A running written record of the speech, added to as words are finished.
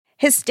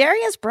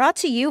Hysteria is brought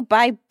to you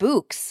by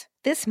Books.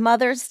 This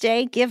Mother's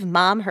Day, give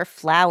Mom her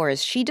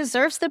flowers. She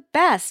deserves the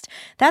best.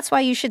 That's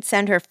why you should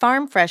send her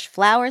farm fresh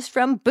flowers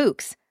from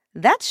Books.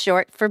 That's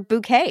short for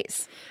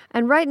bouquets.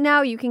 And right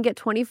now, you can get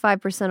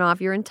 25%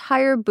 off your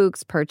entire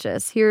Books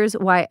purchase. Here's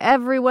why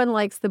everyone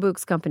likes the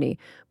Books company.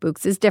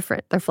 Books is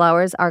different. Their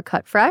flowers are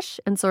cut fresh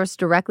and sourced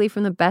directly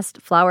from the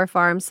best flower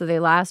farms, so they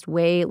last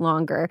way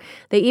longer.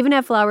 They even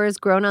have flowers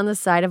grown on the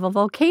side of a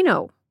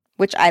volcano,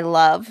 which I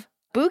love.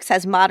 Books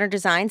has modern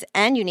designs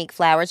and unique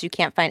flowers you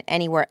can't find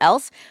anywhere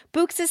else.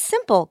 Books is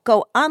simple.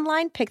 Go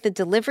online, pick the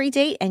delivery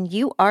date, and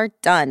you are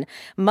done.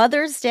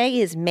 Mother's Day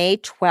is May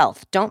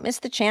 12th. Don't miss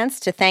the chance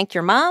to thank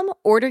your mom.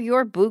 Order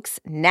your Books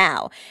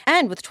now.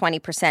 And with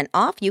 20%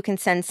 off, you can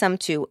send some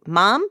to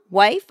mom,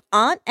 wife,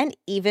 aunt, and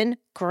even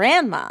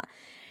grandma.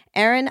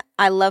 Erin,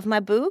 I love my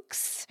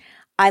Books.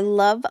 I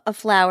love a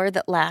flower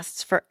that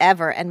lasts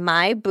forever, and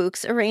my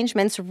Books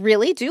arrangements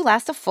really do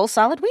last a full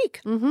solid week.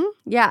 Mm-hmm.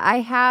 Yeah, I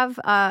have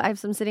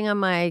some sitting on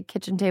my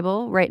kitchen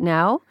table right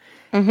now,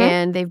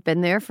 and they've been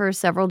there for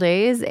several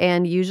days,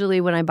 and usually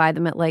when I buy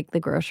them at, like,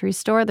 the grocery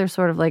store, they're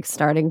sort of, like,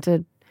 starting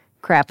to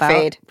fade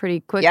out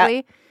pretty quickly.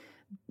 Yep.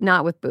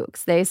 Not with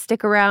Books. They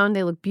stick around.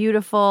 They look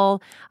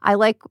beautiful. I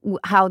like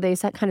how they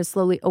kind of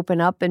slowly open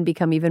up and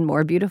become even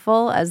more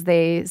beautiful as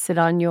they sit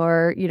on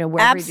your, wherever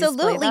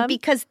Absolutely, you display them.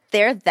 Because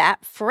they're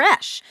that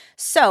fresh.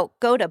 So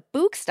go to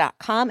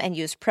Books.com and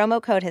use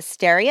promo code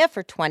Hysteria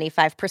for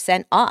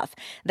 25% off.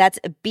 That's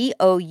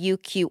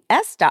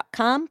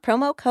BOUQS.com,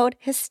 promo code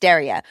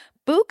Hysteria.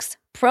 Books,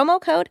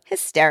 promo code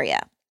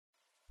Hysteria.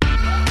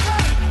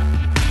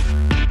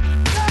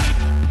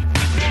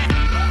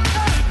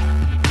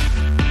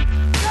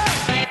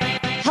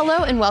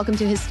 Hello and welcome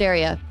to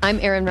Hysteria. I'm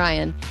Erin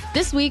Ryan.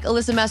 This week,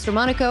 Alyssa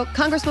Mastromonaco,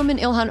 Congresswoman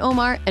Ilhan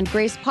Omar, and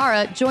Grace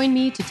Parra join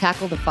me to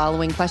tackle the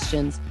following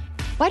questions.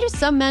 Why do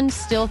some men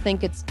still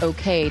think it's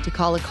okay to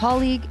call a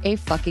colleague a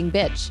fucking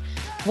bitch?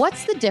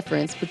 What's the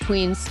difference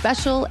between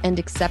special and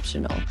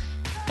exceptional?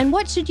 And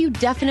what should you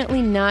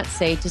definitely not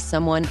say to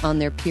someone on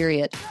their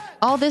period?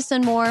 All this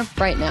and more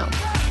right now.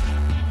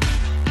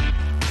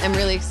 I'm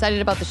really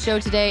excited about the show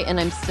today, and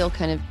I'm still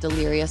kind of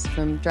delirious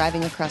from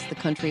driving across the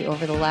country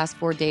over the last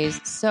 4 days.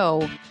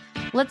 So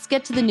let's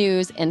get to the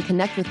news and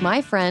connect with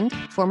my friend,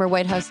 former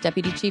White House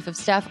Deputy Chief of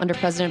Staff under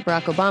President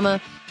Barack Obama,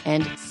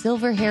 and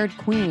silver-haired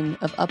queen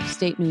of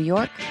upstate New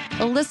York,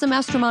 Alyssa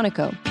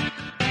Mastromonaco.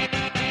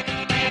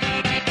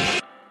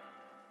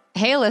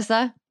 Hey,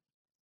 Alyssa.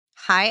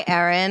 Hi,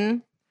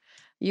 Erin.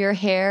 Your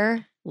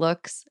hair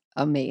looks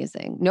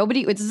amazing.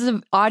 This is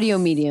an audio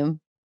medium.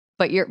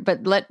 But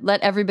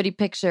let everybody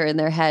picture in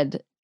their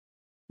head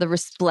the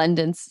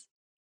resplendence.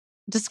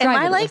 Describe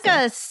Am I it, like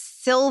Alyssa. a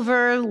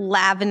silver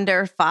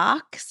lavender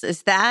fox?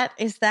 Is that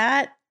what's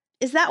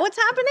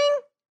happening?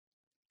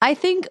 I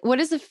think what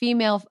is a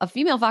female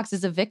fox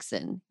is a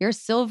vixen. You're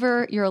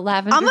silver, you're a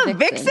lavender I'm a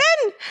vixen.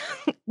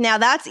 Now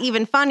that's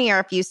even funnier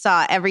if you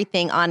saw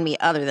everything on me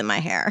other than my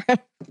hair.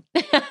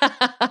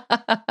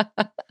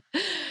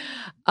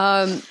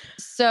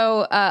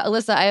 So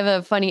Alyssa, I have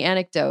a funny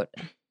anecdote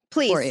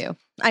Please. For you.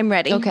 I'm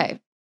ready. Okay.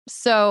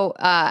 So,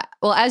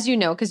 well, as you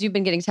know, because you've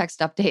been getting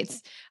text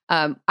updates,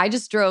 I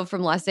just drove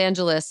from Los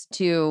Angeles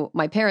to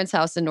my parents'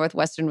 house in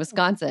northwestern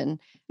Wisconsin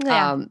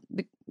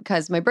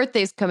because my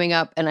birthday's coming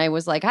up. And I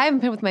was like, I haven't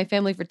been with my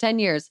family for 10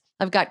 years.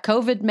 I've got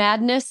COVID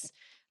madness.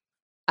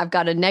 I've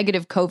got a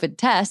negative COVID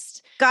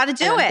test. Got to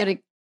do it.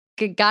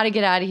 Got to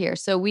get out of here.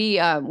 So we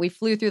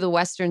flew through the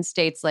western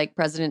states like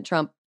President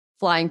Trump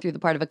flying through the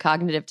part of a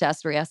cognitive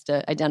test where he has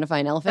to identify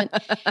an elephant.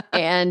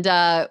 And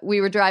we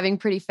were driving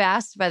pretty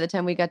fast by the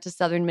time we got to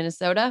southern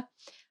Minnesota,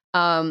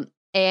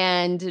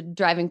 and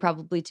driving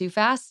probably too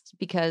fast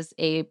because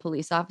a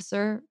police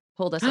officer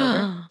pulled us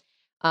over.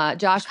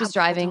 Josh was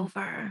driving.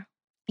 Over.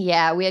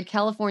 Yeah, we had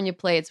California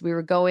plates. We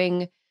were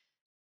going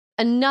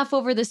enough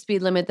over the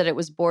speed limit that it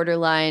was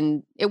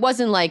borderline. It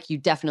wasn't like you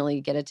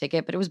definitely get a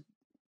ticket, but it was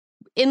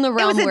in the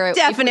realm where it was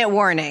a definite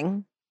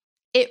warning.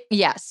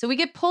 So we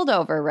get pulled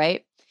over,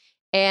 right?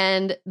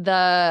 And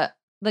the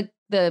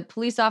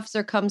police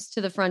officer comes to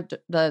the front,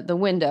 the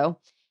window,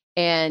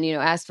 and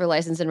asks for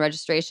license and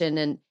registration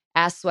and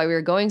asks why we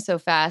were going so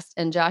fast.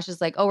 And Josh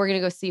is like, "Oh, we're gonna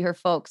go see her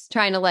folks,"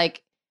 trying to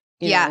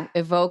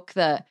evoke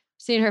the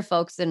seeing her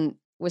folks in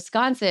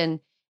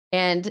Wisconsin.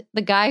 And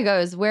the guy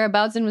goes,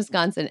 "Whereabouts in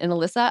Wisconsin?" And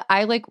Alyssa,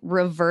 I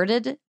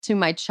reverted to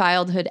my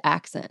childhood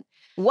accent.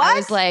 What?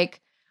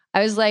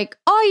 I was like,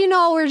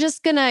 "Oh, we're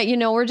just gonna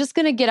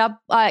get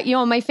up.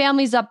 My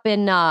family's up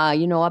in,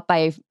 up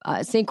by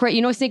St.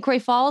 Croix, St. Croix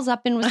Falls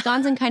up in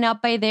Wisconsin, kind of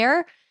up by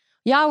there.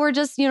 Yeah, we're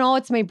just,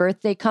 it's my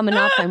birthday coming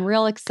up. I'm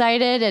real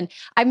excited." And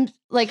I'm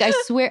like, I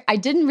swear, I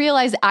didn't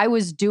realize I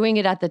was doing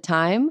it at the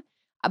time,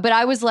 but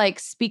I was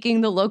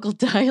speaking the local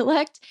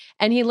dialect,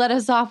 and he let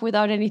us off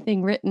without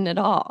anything written at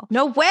all.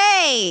 No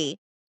way.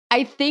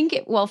 I think,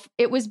 it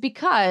was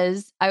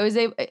because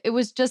it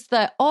was just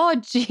the, oh,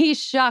 gee,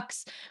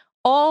 shucks.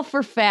 All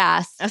for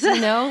fast,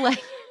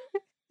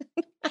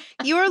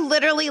 You were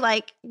literally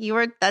like,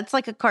 that's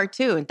like a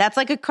cartoon. That's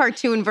like a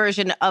cartoon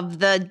version of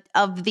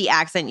the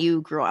accent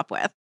you grew up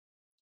with.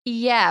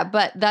 Yeah,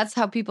 but that's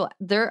how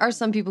there are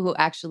some people who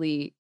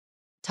actually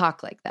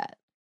talk like that.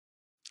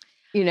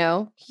 You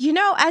know?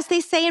 As they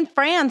say in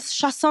France,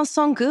 chacun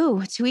son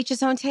goût, to each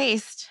his own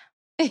taste.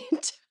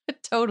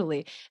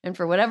 Totally. And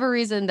for whatever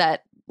reason,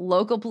 that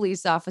local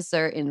police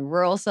officer in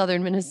rural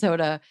southern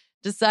Minnesota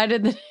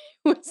decided that it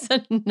was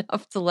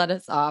enough to let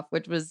us off,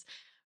 which was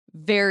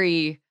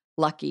very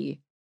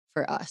lucky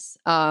for us.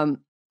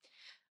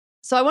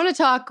 So I want to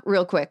talk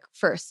real quick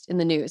first in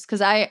the news,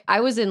 because I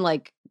was in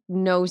like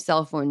no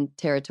cell phone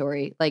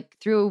territory. Like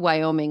through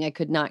Wyoming, I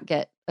could not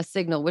get a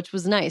signal, which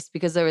was nice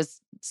because there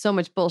was so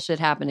much bullshit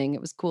happening.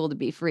 It was cool to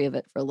be free of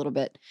it for a little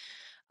bit.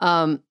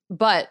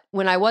 But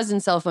when I was in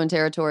cell phone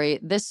territory,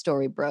 this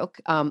story broke.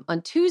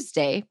 On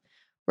Tuesday,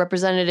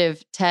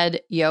 Representative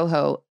Ted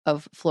Yoho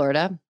of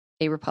Florida,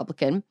 a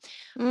Republican,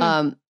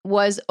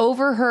 was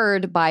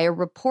overheard by a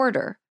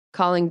reporter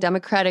calling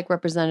Democratic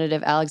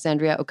Representative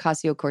Alexandria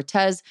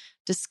Ocasio-Cortez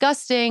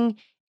disgusting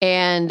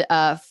and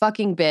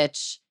fucking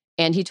bitch.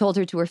 And he told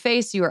her to her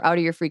face, "You are out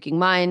of your freaking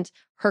mind."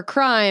 Her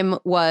crime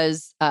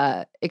was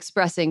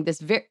expressing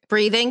this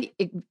breathing.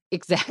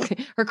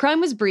 Exactly. Her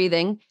crime was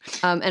breathing,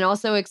 and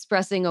also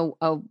expressing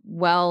a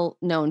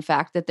well-known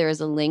fact that there is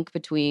a link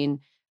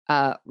between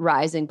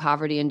rising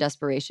poverty and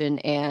desperation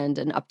and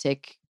an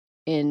uptick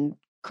in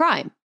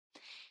crime.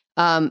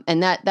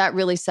 And that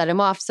really set him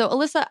off. So,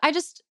 Alyssa,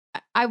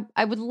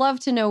 I would love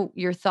to know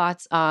your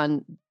thoughts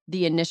on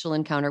the initial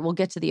encounter. We'll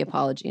get to the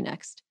apology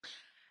next.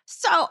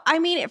 So, I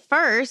mean, at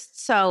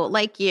first,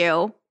 like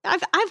you,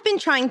 I've been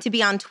trying to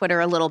be on Twitter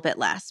a little bit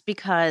less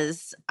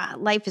because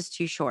life is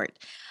too short.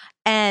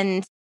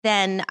 And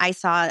then I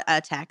saw a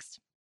text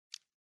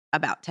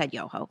about Ted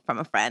Yoho from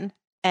a friend.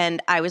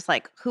 And I was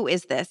like, who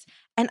is this?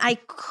 And I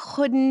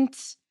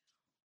couldn't.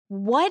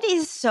 What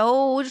is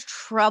so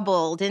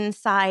troubled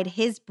inside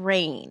his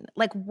brain?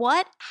 Like,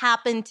 what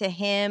happened to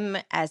him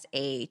as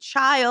a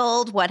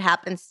child? What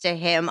happens to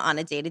him on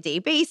a day-to-day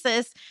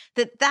basis?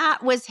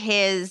 That was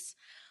his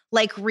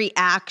like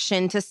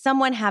reaction to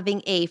someone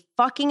having a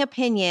fucking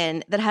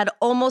opinion that had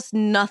almost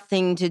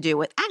nothing to do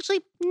with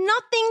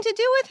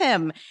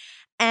him.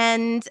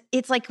 And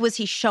it's like, was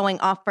he showing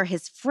off for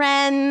his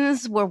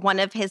friends? Were one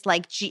of his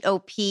like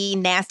GOP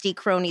nasty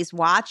cronies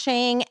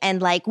watching?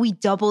 And like, we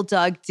double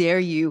dog dare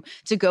you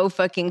to go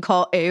fucking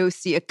call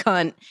AOC a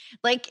cunt.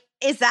 Like,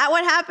 is that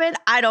what happened?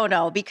 I don't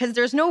know, because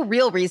there's no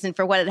real reason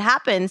for what had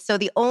happened. So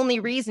the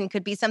only reason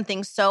could be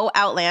something so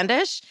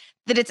outlandish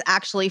that it's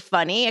actually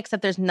funny,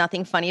 except there's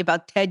nothing funny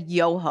about Ted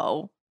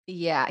Yoho.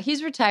 Yeah,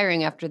 he's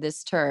retiring after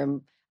this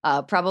term,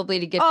 probably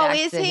to get back to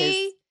his... Oh, is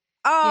he?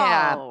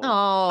 Yeah.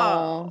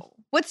 Oh.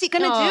 What's he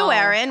going to do,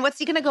 Erin? What's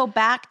he going to go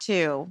back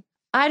to?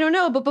 I don't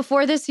know, but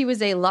before this, he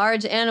was a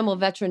large animal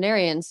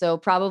veterinarian, so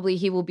probably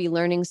he will be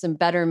learning some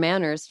better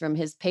manners from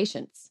his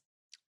patients.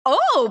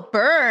 Oh,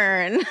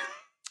 burn.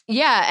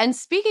 Yeah, and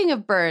speaking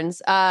of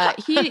burns,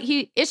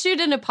 he issued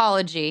an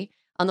apology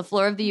on the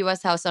floor of the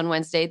U.S. House on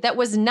Wednesday that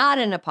was not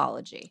an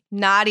apology.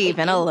 Not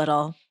even a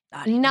little.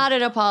 Not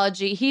an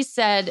apology. He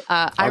said,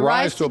 I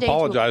rise to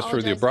apologize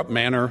for the abrupt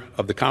manner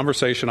of the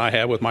conversation I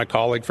had with my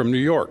colleague from New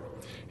York.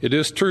 It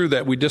is true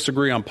that we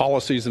disagree on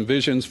policies and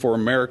visions for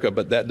America,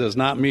 but that does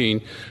not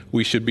mean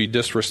we should be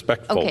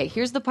disrespectful. Okay,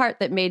 here's the part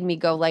that made me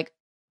go like,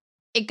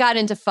 it got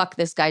into fuck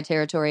this guy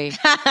territory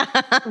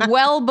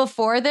well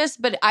before this,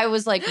 but I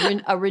was like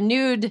a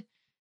renewed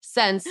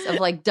sense of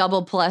like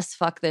double plus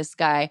fuck this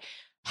guy.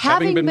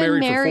 Having been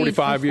married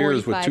for 45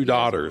 years with two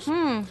daughters,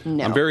 No.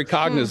 I'm very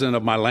cognizant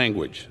of my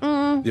language.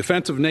 The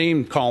offensive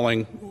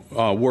name-calling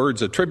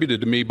words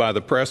attributed to me by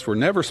the press were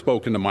never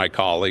spoken to my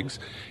colleagues,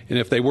 and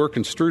if they were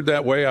construed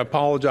that way, I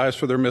apologize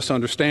for their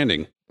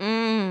misunderstanding.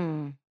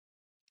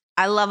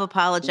 I love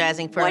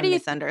apologizing for a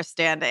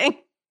misunderstanding.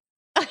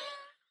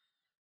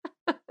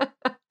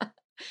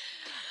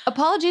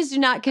 Apologies do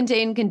not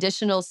contain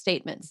conditional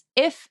statements.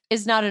 If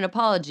is not an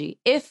apology.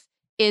 If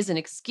is an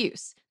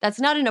excuse. That's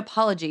not an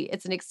apology.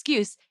 It's an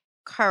excuse.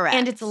 Correct.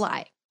 And it's a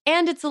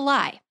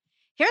lie.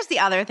 Here's the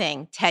other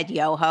thing, Ted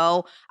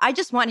Yoho. I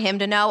just want him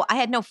to know I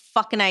had no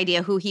fucking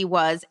idea who he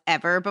was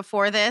ever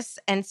before this.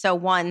 And so,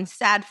 one,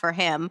 sad for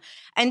him.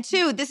 And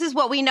two, this is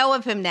what we know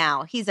of him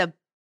now. He's a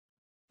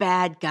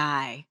bad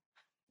guy.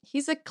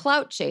 He's a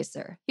clout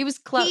chaser. He was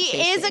clout chasing.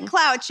 He is a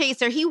clout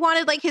chaser. He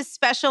wanted like his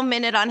special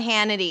minute on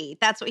Hannity.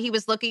 That's what he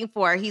was looking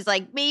for. He's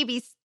like,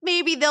 maybe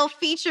they'll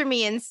feature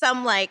me in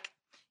some like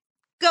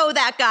go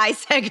that guy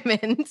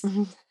segment.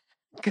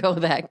 Go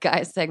that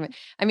guy segment.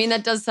 I mean,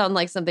 that does sound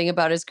like something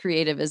about as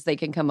creative as they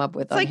can come up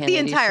with. It's on like the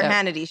entire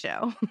Hannity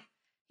show.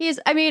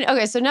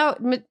 Okay, so now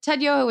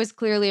Ted Yoho is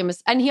clearly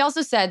and he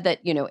also said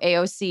that,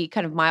 AOC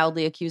kind of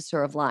mildly accused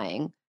her of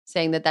lying,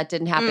 saying that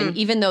didn't happen,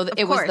 even though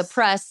it was the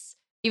press,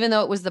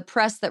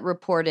 that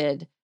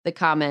reported the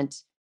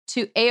comment.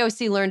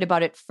 AOC learned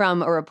about it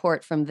from a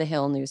report from the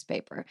Hill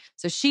newspaper.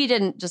 So she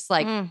didn't just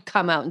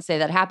come out and say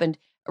that happened.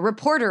 A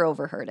reporter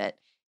overheard it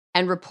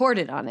and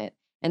reported on it.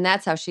 And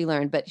that's how she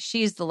learned, but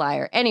she's the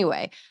liar.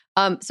 Anyway,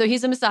 so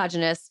he's a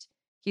misogynist.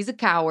 He's a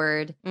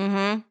coward.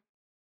 Mm-hmm.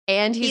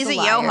 And he's a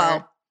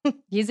yo-ho.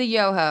 He's a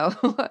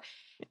yo-ho.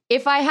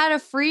 If I had a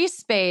free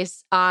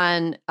space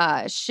on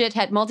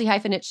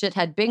multi-hyphenate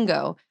shithead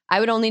bingo, I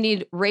would only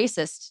need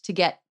racist to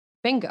get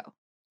bingo.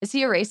 Is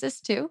he a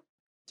racist too?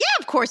 Yeah,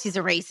 of course he's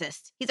a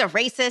racist. He's a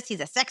racist.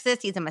 He's a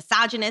sexist. He's a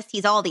misogynist.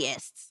 He's all the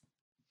ists.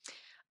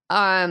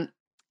 I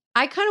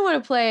kind of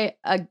want to play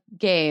a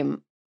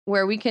game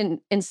where we can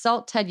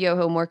insult Ted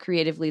Yoho more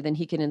creatively than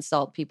he can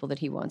insult people that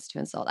he wants to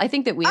insult. I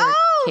think that we are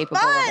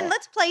capable fun. of it.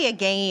 Let's play a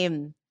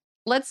game.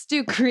 Let's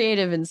do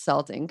creative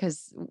insulting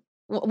because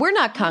we're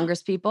not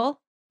Congress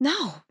people.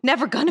 No,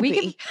 never gonna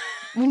be.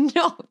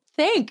 No,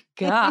 thank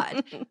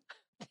God.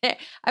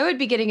 I would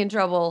be getting in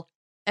trouble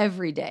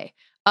every day.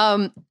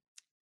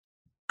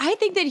 I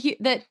think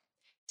that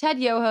Ted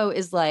Yoho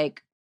is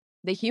like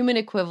the human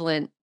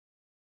equivalent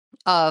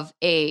of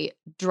a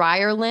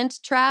dryer lint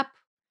trap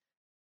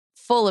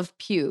full of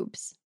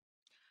pubes.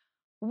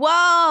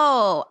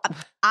 Whoa.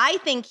 I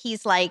think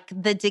he's like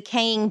the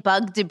decaying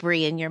bug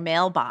debris in your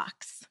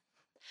mailbox.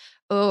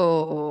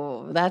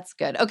 Oh, that's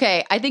good.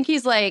 Okay, I think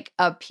he's like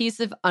a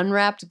piece of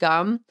unwrapped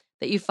gum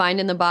that you find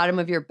in the bottom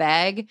of your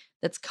bag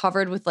that's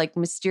covered with like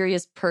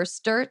mysterious purse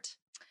dirt.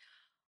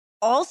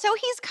 Also,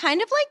 he's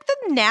kind of like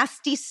the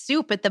nasty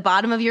soup at the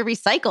bottom of your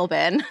recycle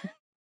bin.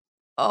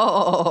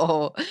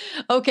 Oh,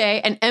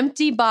 okay. An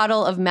empty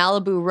bottle of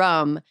Malibu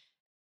rum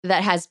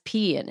that has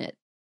pee in it.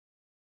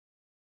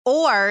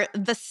 Or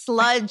the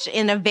sludge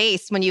in a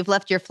vase when you've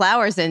left your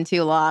flowers in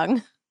too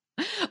long.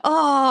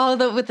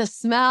 Oh, with the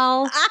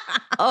smell.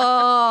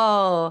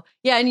 Oh,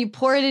 yeah. And you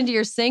pour it into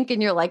your sink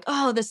and you're like,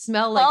 oh, the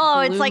smell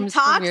like it's like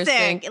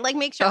toxic. It like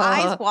makes your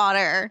eyes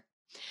water.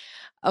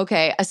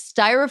 Okay, a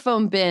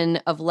styrofoam bin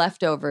of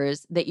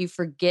leftovers that you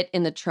forget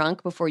in the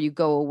trunk before you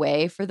go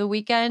away for the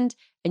weekend,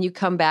 and you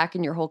come back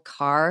and your whole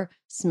car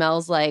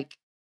smells like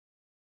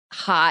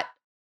hot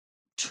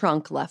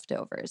trunk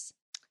leftovers.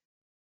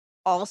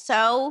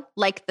 Also,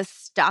 like the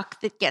stuff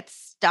that gets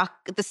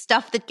stuck to the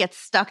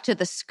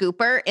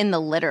scooper in the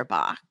litter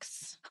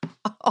box.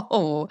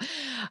 Oh,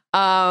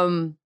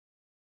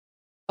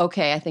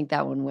 okay, I think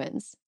that one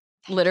wins.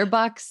 Litter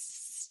box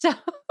stuff.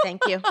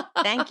 Thank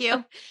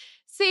you.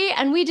 See,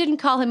 and we didn't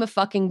call him a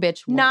fucking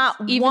bitch once. Not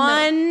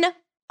one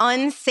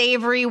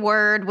unsavory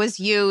word was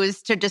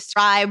used to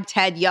describe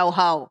Ted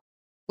Yoho.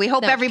 We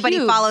hope everybody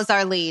follows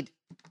our lead.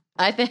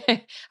 I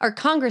think our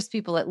Congress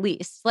people at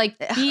least. Like,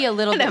 be a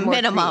little bit more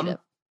minimum.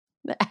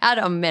 Creative. At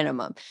a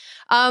minimum.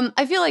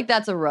 I feel like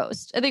that's a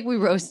roast. I think we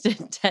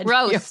roasted Ted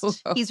Yoho.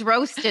 He's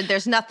roasted.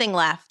 There's nothing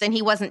left. And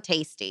he wasn't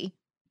tasty.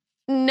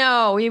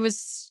 No, he was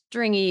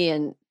stringy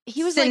and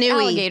he was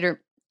sinewy. Like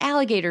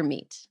alligator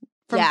meat.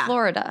 From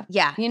Florida.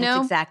 Yeah, you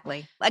know?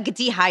 Exactly. Like a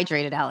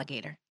dehydrated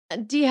alligator.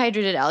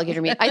 Dehydrated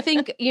alligator meat. I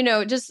think,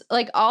 just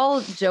like all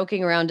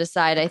joking around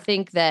aside, I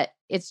think that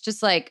it's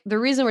just like the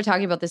reason we're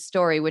talking about this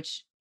story,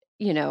 which,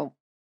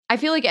 I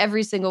feel like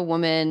every single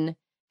woman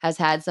has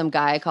had some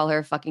guy call her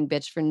a fucking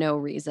bitch for no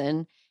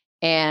reason.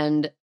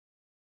 And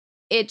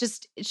it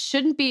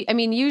shouldn't be. I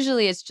mean,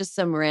 usually it's just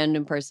some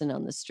random person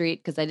on the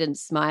street because I didn't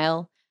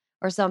smile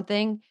or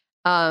something.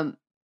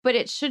 But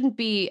it shouldn't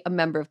be a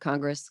member of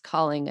Congress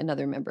calling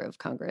another member of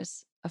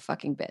Congress a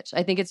fucking bitch.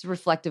 I think it's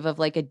reflective of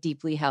like a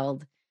deeply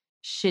held,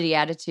 shitty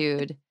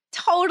attitude.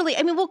 Totally.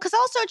 I mean, well, because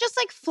also just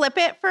like flip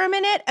it for a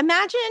minute.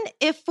 Imagine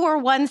if for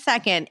 1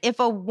 second, if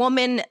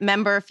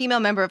a female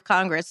member of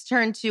Congress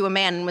turned to a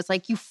man and was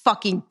like, you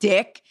fucking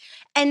dick,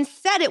 and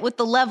said it with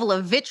the level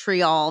of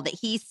vitriol that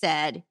he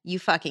said, you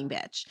fucking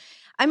bitch.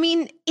 I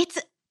mean, it's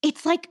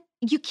like,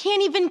 you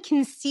can't even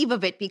conceive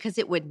of it because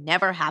it would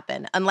never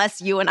happen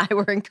unless you and I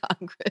were in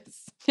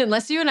Congress.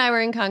 Unless you and I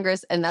were in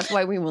Congress, and that's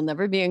why we will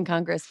never be in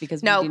Congress because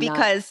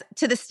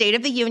to the State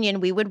of the Union,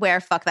 we would wear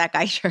fuck that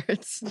guy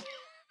shirts.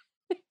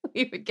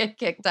 We would get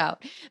kicked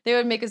out. They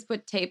would make us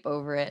put tape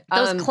over it.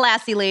 Those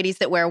classy ladies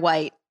that wear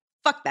white.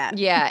 Fuck that.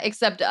 Yeah,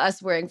 except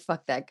us wearing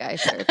fuck that guy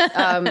shirts.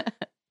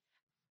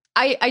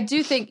 I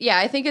do think,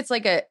 I think it's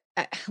like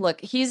look,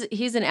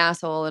 he's an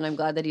asshole, and I'm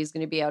glad that he's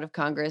going to be out of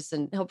Congress,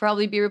 and he'll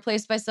probably be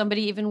replaced by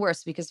somebody even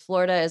worse because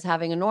Florida is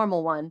having a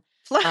normal one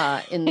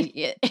in the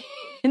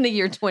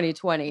year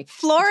 2020.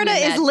 Florida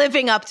is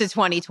living up to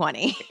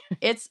 2020.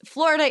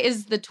 Florida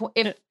is the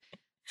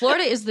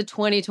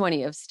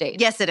 2020 of states.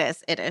 Yes, it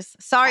is. It is.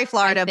 Sorry,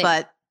 Florida,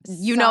 but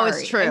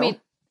it's true. I mean,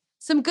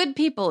 some good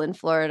people in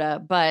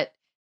Florida, but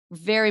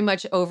very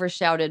much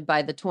overshadowed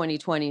by the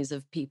 2020s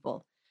of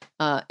people.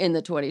 In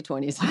the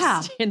 2020s.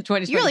 Wow. In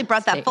 2020 you really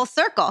brought that full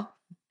circle.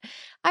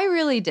 I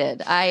really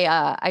did.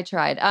 I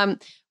tried.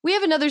 We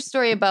have another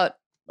story about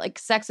like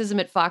sexism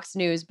at Fox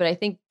News, but I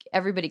think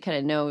everybody kind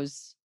of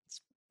knows.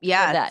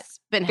 Yeah, that's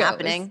been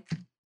happening.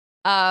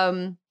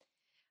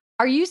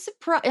 Are you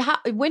surprised?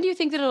 When do you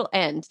think that it'll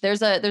end?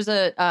 There's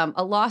a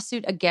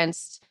lawsuit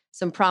against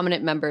some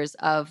prominent members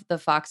of the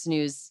Fox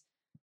News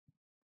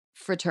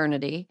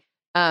fraternity.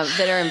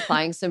 that are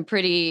implying some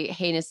pretty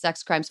heinous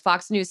sex crimes.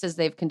 Fox News says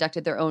they've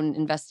conducted their own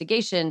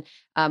investigation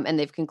and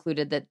they've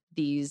concluded that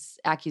these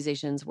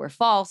accusations were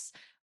false.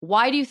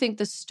 Why do you think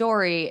the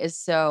story is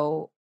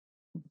so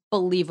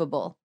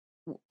believable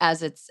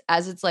as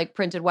it's like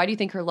printed? Why do you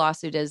think her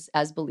lawsuit is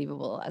as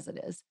believable as it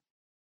is?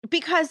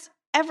 Because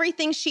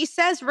everything she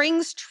says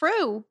rings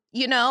true.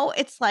 You know,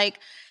 it's like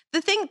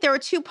there were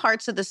two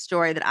parts of the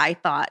story that I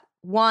thought.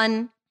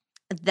 One,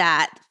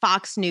 that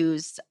Fox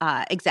News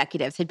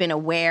executives had been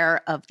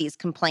aware of these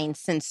complaints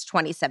since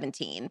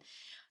 2017.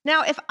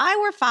 Now, if I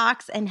were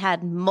Fox and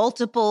had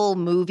multiple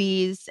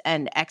movies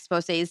and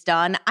exposés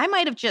done, I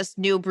might have just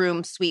new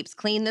broom sweeps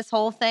cleaned this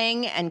whole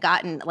thing and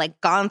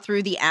gone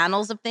through the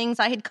annals of things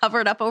I had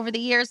covered up over the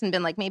years and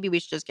been like, maybe we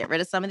should just get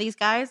rid of some of these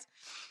guys.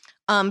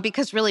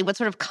 Because really, what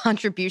sort of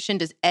contribution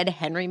does Ed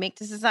Henry make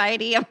to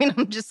society? I mean,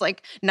 I'm just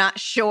like not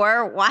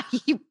sure why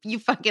you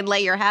fucking lay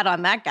your hat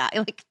on that guy.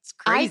 Like, it's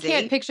crazy. I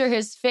can't picture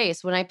his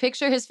face. When I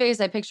picture his face,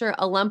 I picture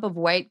a lump of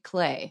white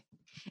clay.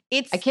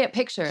 I can't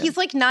picture him. He's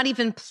like not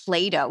even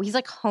Play-Doh. He's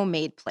like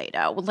homemade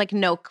Play-Doh with like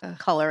no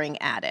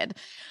coloring added.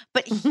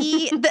 But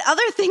the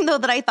other thing though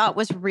that I thought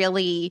was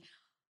really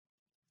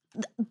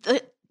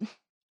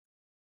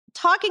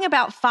talking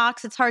about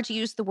Fox, it's hard to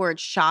use the word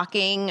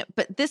shocking,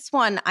 but this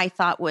one I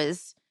thought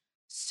was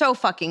so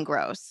fucking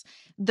gross.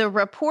 The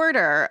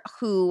reporter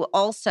who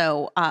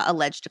also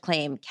alleged to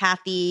claim,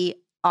 Kathy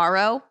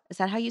Arro, is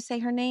that how you say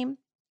her name?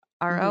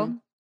 Arro? Mm-hmm.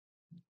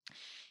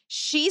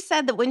 She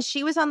said that when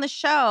she was on the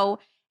show,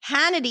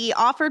 Hannity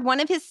offered one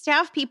of his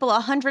staff people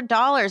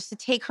 $100 to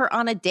take her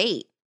on a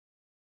date.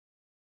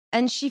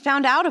 And she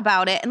found out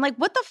about it. And like,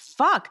 what the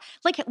fuck?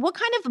 Like, what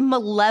kind of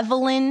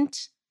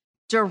malevolent,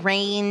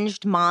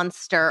 deranged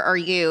monster are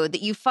you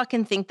that you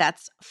fucking think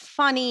that's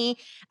funny?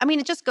 I mean,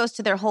 it just goes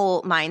to their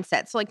whole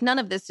mindset. So like, none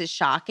of this is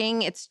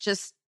shocking. It's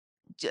just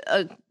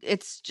the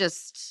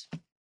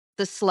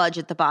sludge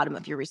at the bottom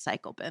of your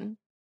recycle bin.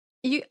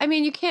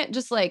 You can't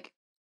just like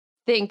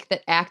think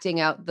that acting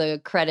out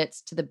the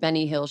credits to the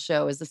Benny Hill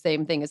show is the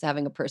same thing as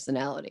having a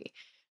personality.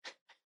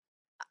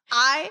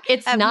 I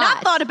have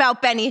not thought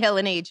about Benny Hill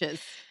in ages.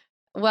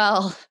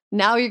 Well,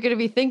 now you're going to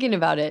be thinking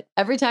about it.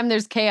 Every time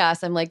there's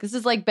chaos, I'm like, this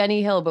is like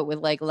Benny Hill, but with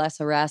like less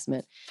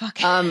harassment. Fuck.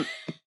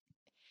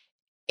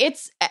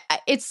 It's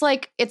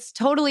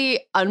totally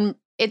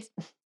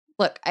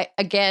look,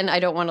 I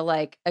don't want to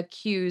like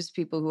accuse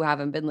people who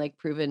haven't been like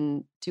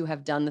proven to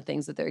have done the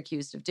things that they're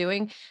accused of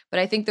doing. But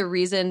I think the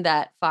reason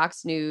that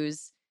Fox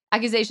News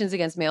accusations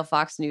against male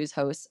Fox News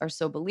hosts are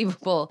so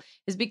believable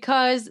is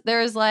because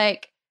there's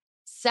like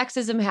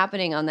sexism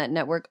happening on that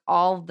network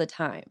all the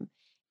time.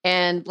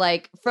 And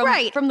like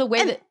from the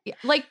way that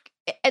like,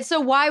 and so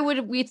why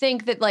would we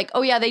think that like,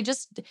 oh yeah, they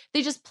just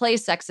play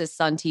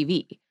sexists on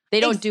TV. They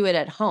don't do it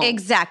at home.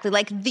 Exactly.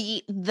 Like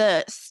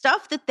the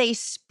stuff that they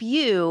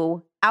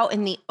spew out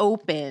in the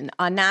open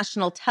on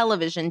national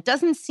television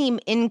doesn't seem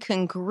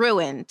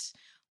incongruent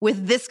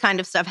with this kind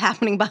of stuff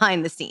happening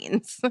behind the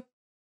scenes.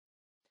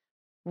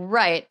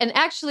 Right. And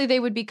actually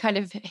they would be kind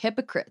of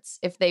hypocrites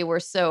if they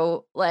were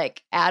so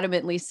like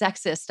adamantly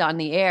sexist on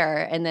the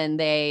air and then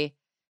they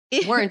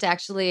weren't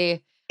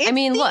actually.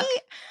 Look.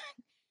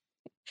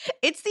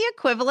 It's the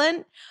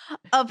equivalent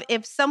of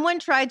if someone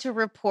tried to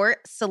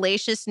report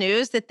salacious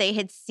news that they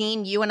had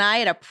seen you and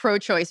I at a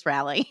pro-choice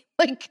rally.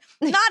 Like,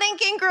 not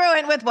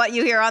incongruent with what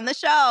you hear on the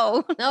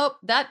show. Nope,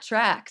 that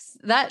tracks.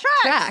 That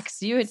tracks.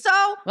 Good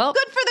for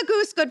the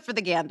goose, good for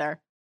the gander.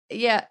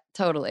 Yeah,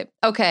 totally.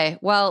 Okay,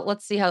 well,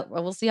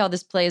 we'll see how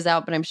this plays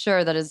out, but I'm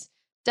sure that is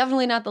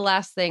definitely not the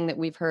last thing that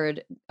we've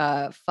heard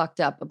fucked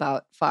up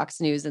about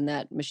Fox News and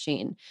that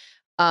machine.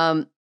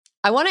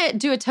 I want to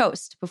do a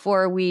toast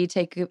before we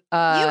take. You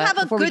have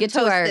a good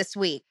toast this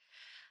week.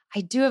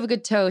 I do have a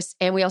good toast,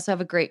 and we also have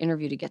a great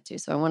interview to get to.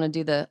 So I want to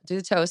do the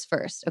toast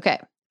first. Okay,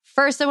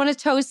 first I want to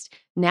toast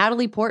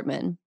Natalie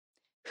Portman,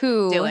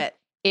 who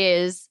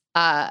is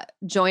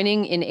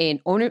joining in an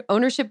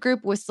ownership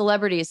group with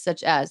celebrities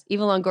such as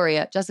Eva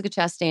Longoria, Jessica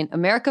Chastain,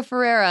 America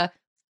Ferrera,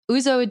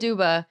 Uzo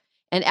Aduba,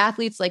 and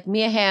athletes like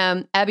Mia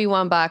Hamm, Abby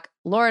Wambach,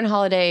 Lauren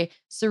Holiday,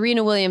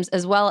 Serena Williams,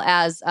 as well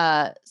as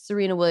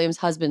Serena Williams'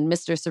 husband,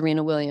 Mr.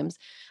 Serena Williams.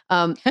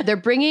 They're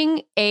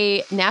bringing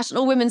a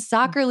National Women's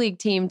Soccer League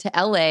team to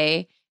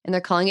LA, and they're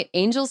calling it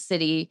Angel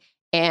City.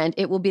 And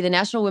it will be the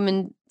National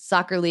Women's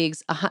Soccer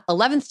League's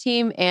 11th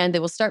team, and they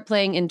will start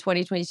playing in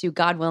 2022,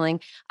 God willing.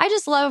 I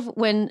just love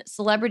when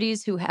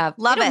celebrities who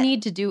don't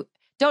need to do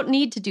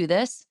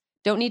this,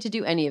 don't need to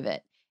do any of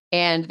it,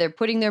 and they're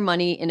putting their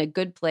money in a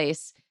good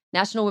place.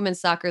 National Women's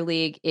Soccer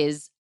League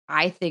is,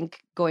 I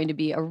think, going to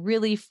be a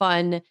really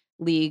fun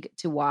league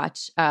to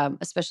watch,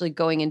 especially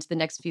going into the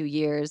next few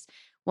years.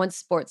 Once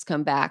sports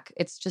come back,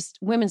 it's just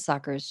women's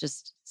soccer is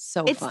just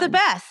so fun. It's the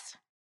best.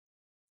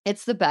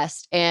 It's the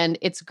best. And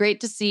it's great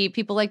to see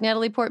people like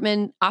Natalie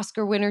Portman,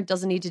 Oscar winner,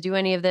 doesn't need to do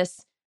any of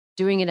this,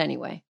 doing it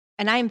anyway.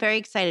 And I'm very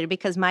excited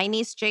because my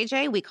niece,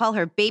 JJ, we call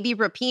her Baby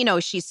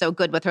Rapinoe. She's so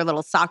good with her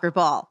little soccer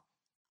ball.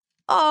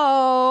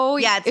 Oh,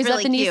 yeah, it's is really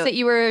that the niece cute. that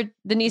you were you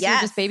were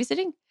just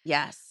babysitting?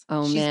 Yes.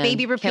 Oh, She's man.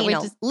 baby Can't wait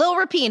Rapino. Lil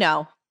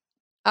Rapino.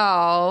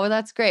 Oh,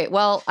 that's great.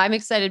 Well, I'm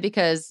excited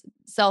because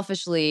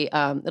selfishly,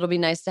 it'll be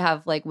nice to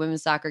have like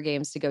women's soccer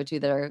games to go to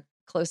that are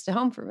close to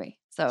home for me.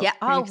 So Yeah.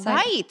 pretty Oh,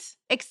 excited. right.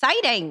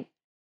 Exciting.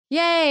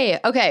 Yay.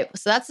 Okay.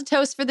 So that's the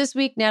toast for this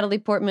week. Natalie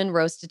Portman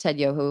roasted Ted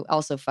Yoho.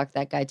 Also, fuck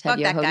that guy, Ted Fuck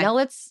that Yoho. guy. Now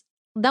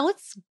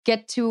let's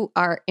get to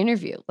our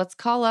interview. Let's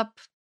call up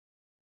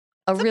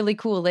a really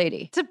cool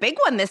lady. It's a big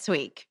one this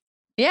week.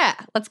 Yeah.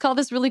 Let's call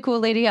this really cool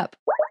lady up.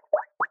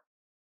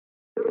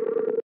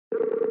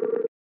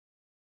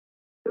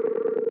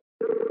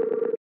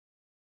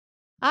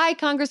 Hi,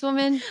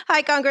 Congresswoman.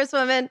 Hi,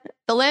 Congresswoman.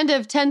 The land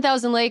of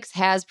 10,000 lakes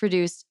has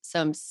produced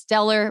some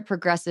stellar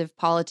progressive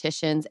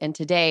politicians. And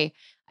today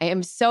I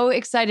am so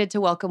excited to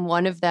welcome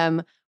one of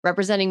them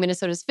representing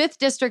Minnesota's 5th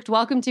District.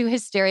 Welcome to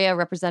Hysteria,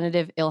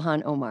 Representative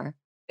Ilhan Omar.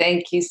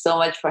 Thank you so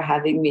much for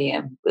having me.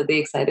 I'm really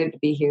excited to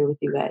be here with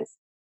you guys.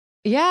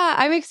 Yeah,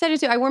 I'm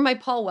excited too. I wore my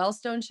Paul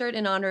Wellstone shirt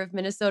in honor of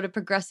Minnesota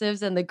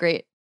progressives and the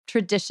great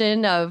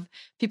tradition of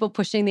people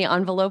pushing the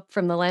envelope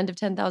from the land of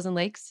 10,000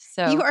 lakes.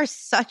 So You are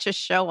such a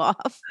show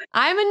off.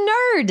 I'm a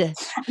nerd.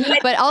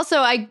 But also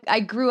I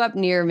grew up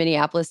near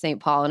Minneapolis, St.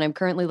 Paul, and I'm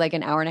currently like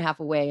an hour and a half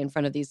away in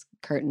front of these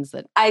curtains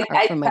that are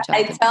from my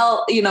childhood. I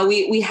tell,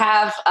 we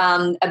have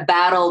a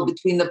battle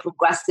between the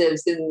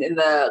progressives in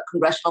the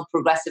Congressional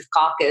Progressive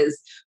Caucus,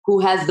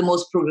 who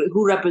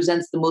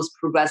represents the most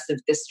progressive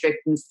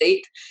district in the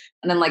state.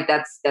 And I'm like,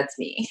 that's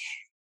me.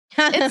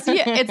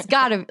 It's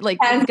gotta be.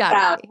 Hands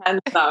down,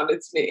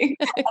 it's me.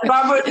 And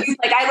Barbara, he's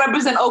like, I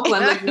represent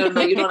Oakland. Like, no,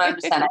 you don't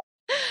understand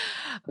it.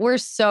 We're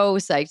so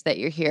psyched that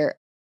you're here.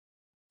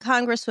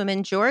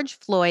 Congresswoman, George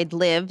Floyd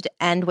lived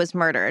and was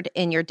murdered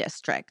in your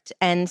district.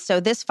 And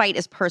so this fight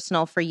is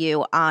personal for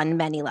you on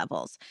many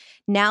levels.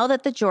 Now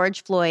that the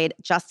George Floyd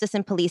Justice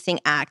and Policing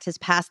Act has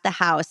passed the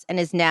House and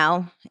is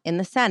now in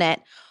the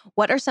Senate,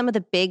 what are some of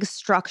the big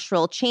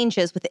structural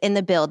changes within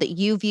the bill that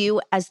you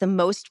view as the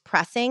most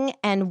pressing?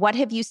 And what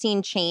have you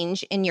seen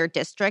change in your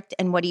district?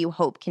 And what do you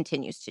hope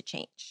continues to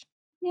change?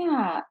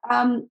 Yeah.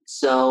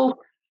 So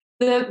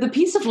the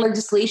piece of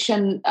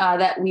legislation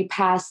that we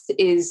passed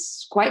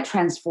is quite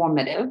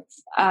transformative,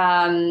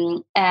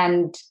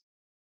 and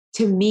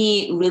to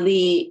me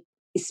really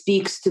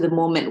speaks to the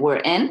moment we're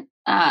in.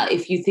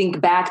 If you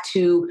think back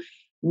to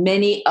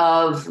many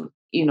of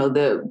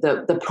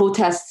the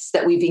protests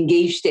that we've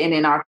engaged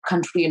in our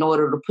country in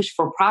order to push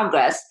for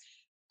progress,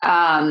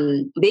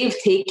 they've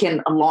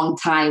taken a long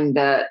time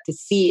to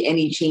see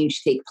any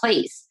change take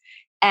place.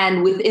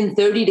 And within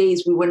 30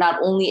 days, we were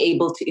not only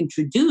able to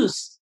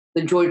introduce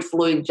the George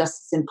Floyd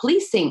Justice and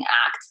Policing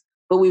Act,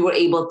 but we were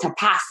able to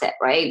pass it,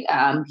 right?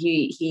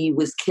 He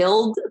was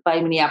killed by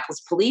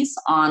Minneapolis police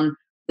on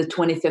the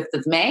 25th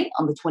of May.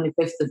 On the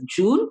 25th of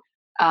June,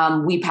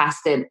 we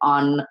passed it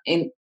on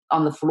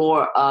the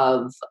floor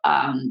of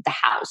the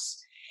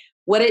House.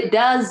 What it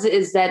does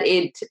is that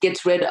it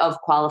gets rid of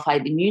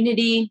qualified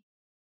immunity.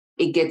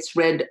 It gets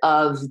rid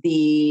of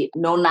the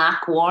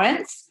no-knock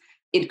warrants.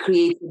 It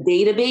creates a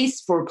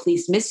database for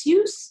police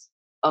misuse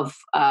of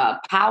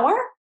power,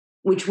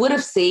 which would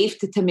have saved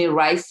Tamir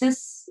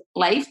Rice's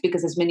life,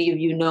 because as many of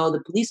you know,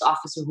 the police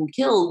officer who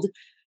killed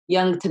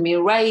young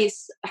Tamir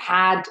Rice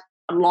had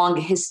a long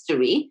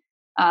history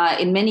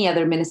in many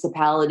other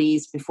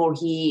municipalities before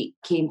he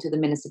came to the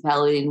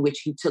municipality in which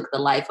he took the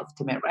life of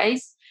Tamir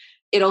Rice.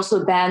 It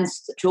also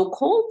bans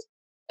chokehold,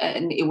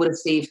 and it would have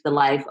saved the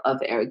life of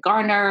Eric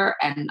Garner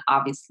and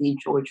obviously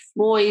George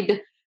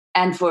Floyd.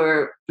 And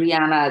for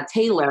Breonna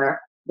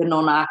Taylor, the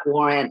no-knock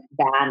warrant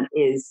ban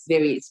is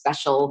very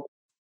special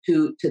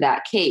to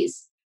that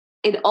case.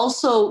 It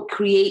also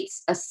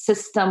creates a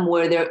system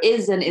where there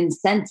is an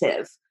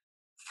incentive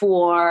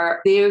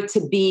for there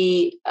to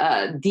be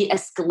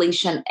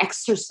de-escalation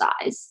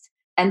exercised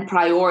and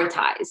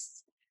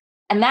prioritized.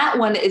 And that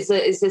one is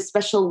a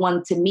special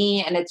one to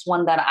me, and it's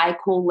one that I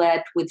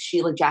co-led with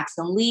Sheila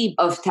Jackson Lee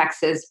of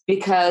Texas,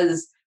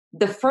 because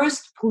the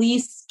first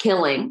police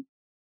killing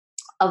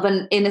of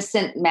an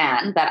innocent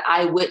man that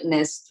I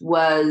witnessed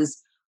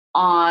was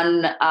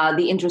on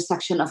the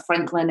intersection of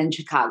Franklin and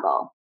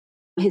Chicago.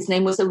 His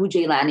name was Abu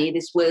Jailani.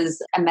 This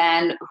was a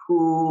man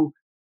who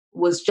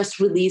was just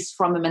released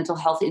from a mental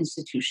health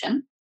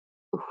institution,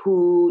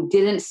 who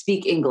didn't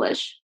speak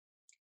English.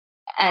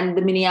 And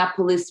the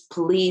Minneapolis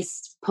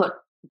police put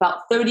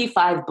about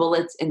 35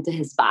 bullets into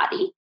his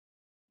body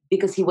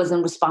because he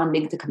wasn't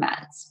responding to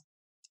commands.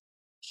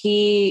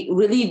 He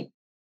really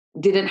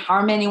didn't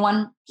harm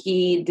anyone.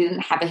 He didn't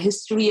have a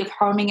history of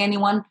harming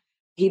anyone.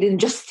 He didn't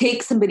just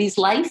take somebody's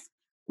life.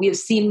 We have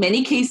seen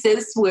many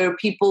cases where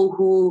people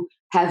who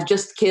have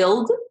just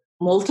killed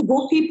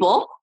multiple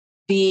people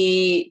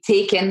be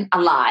taken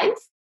alive,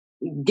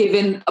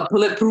 given a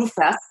bulletproof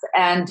vest,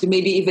 and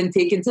maybe even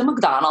taken to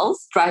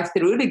McDonald's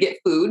drive-through to get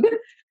food.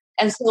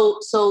 And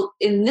so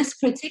in this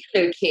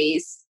particular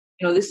case,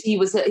 he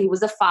was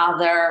a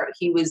father.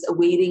 He was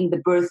awaiting the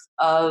birth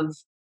of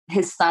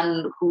his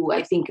son, who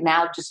I think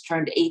now just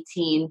turned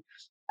 18,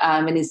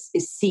 and is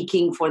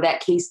seeking for that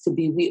case to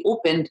be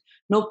reopened.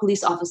 No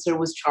police officer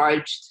was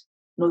charged.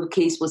 No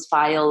case was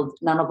filed.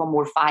 None of them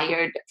were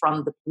fired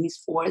from the police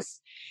force.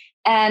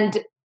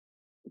 And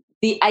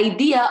the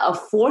idea of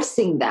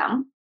forcing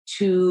them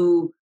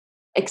to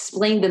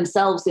explain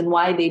themselves and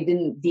why they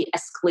didn't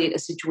de-escalate a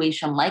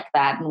situation like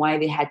that and why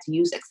they had to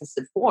use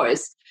excessive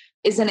force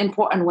is an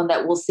important one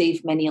that will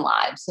save many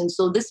lives. And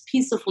so this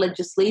piece of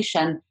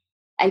legislation,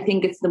 I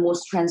think it's the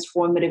most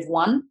transformative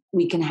one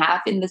we can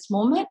have in this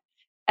moment.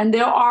 And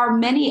there are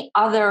many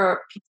other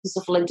pieces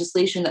of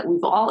legislation that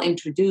we've all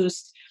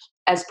introduced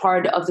as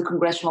part of the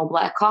Congressional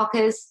Black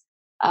Caucus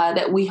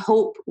that we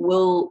hope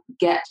will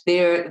get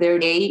their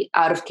day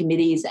out of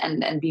committees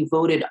and be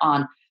voted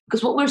on.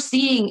 Because what we're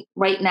seeing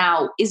right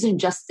now isn't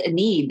just a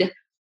need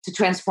to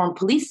transform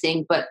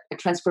policing, but a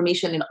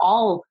transformation in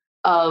all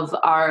of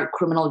our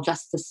criminal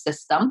justice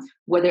system,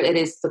 whether it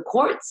is the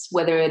courts,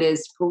 whether it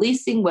is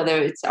policing, whether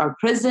it's our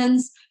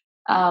prisons.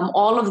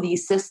 All of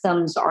these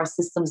systems are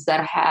systems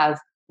that have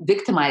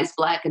victimized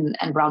Black and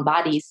brown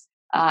bodies.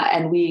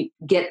 And we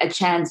get a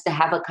chance to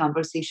have a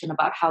conversation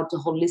about how to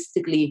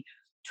holistically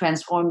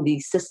transform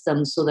these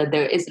systems so that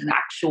there is an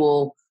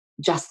actual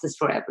justice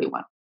for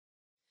everyone.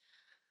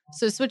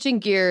 So switching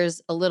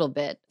gears a little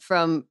bit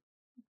from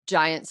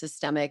giant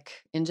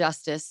systemic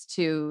injustice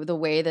to the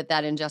way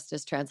that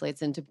injustice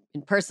translates into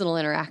personal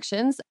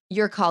interactions.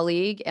 Your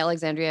colleague,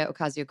 Alexandria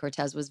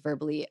Ocasio-Cortez, was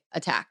verbally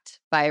attacked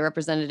by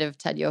Representative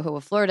Ted Yoho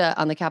of Florida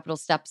on the Capitol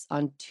steps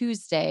on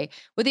Tuesday.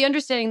 With the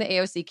understanding that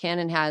AOC can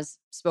and has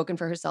spoken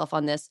for herself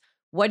on this,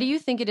 what do you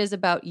think it is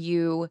about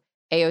you,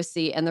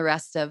 AOC, and the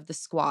rest of the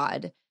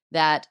squad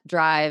that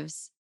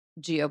drives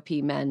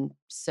GOP men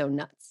so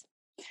nuts?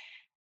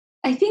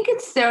 I think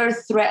it's their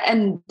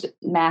threatened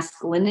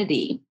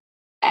masculinity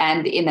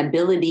and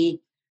inability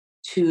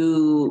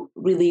to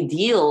really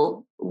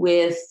deal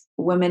with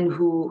women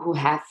who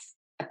have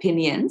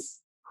opinions,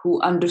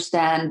 who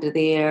understand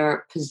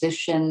their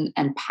position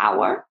and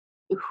power,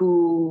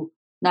 who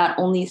not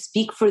only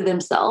speak for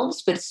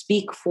themselves, but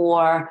speak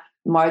for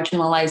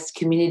marginalized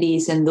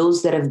communities and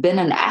those that have been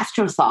an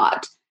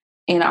afterthought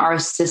in our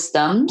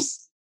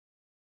systems,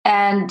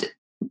 and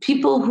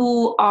people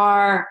who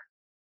are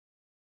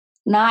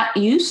not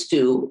used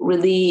to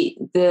really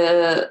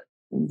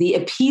the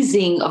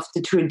appeasing of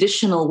the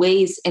traditional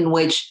ways in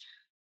which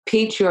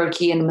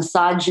patriarchy and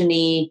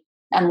misogyny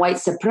and white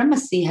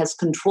supremacy has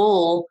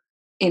control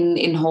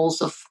in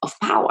halls of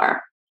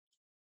power.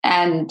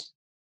 And,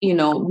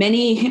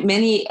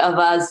 many of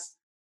us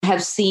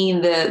have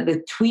seen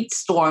the tweet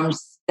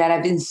storms that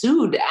have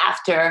ensued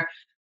after,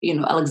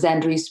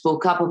 Alexandria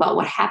spoke up about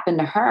what happened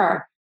to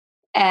her.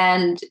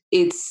 And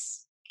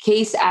it's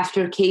case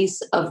after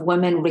case of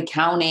women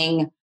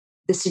recounting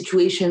the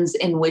situations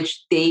in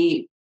which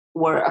they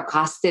were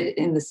accosted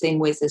in the same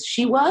ways as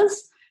she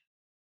was.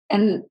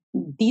 And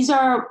these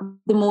are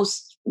the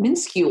most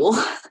minuscule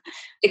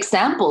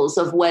examples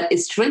of what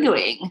is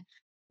triggering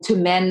to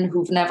men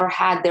who've never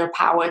had their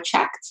power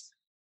checked,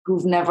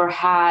 who've never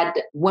had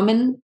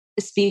women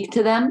speak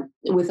to them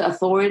with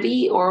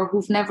authority, or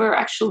who've never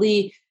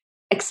actually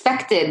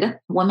expected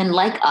women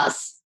like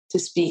us to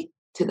speak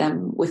to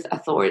them with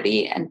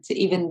authority and to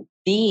even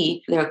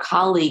be their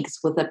colleagues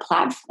with a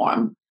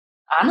platform,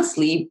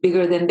 honestly,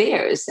 bigger than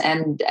theirs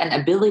and an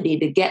ability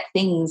to get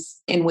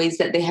things in ways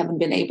that they haven't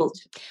been able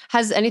to.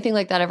 Has anything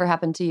like that ever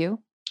happened to you?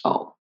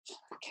 Oh,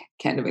 I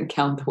can't even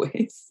count the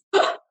ways.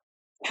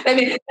 I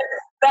mean,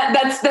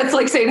 that's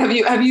like saying, have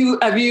you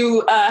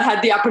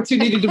had the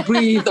opportunity to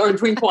breathe or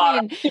drink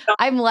water?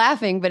 I'm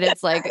laughing, but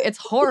it's like, it's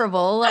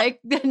horrible. Like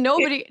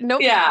nobody.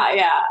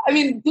 Yeah. I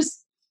mean,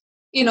 just,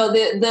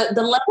 the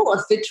level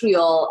of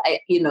vitriol,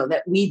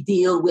 that we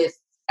deal with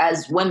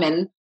as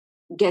women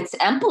gets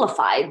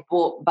amplified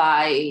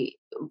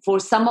for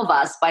some of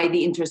us by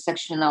the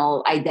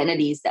intersectional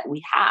identities that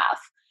we have.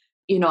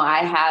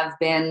 I have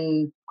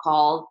been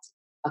called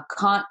a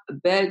cunt, a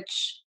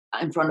bitch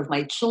in front of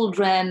my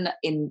children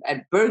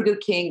at Burger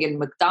King and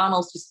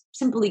McDonald's, just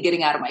simply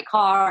getting out of my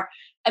car.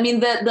 I mean,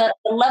 the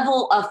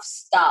level of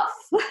stuff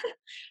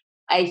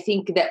I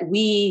think that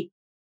we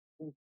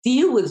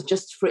deal with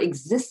just for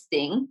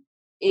existing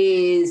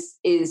is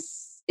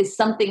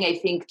something I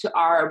think to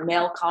our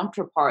male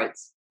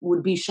counterparts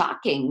would be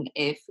shocking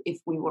if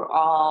we were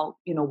all,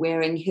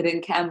 wearing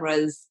hidden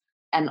cameras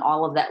and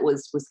all of that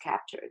was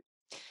captured.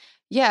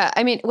 Yeah.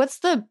 I mean,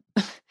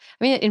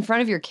 in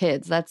front of your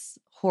kids, that's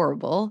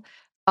horrible.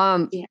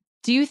 Yeah.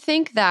 Do you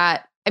think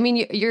that,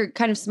 you're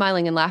kind of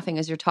smiling and laughing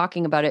as you're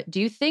talking about it. Do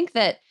you think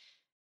that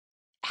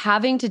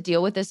having to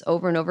deal with this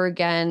over and over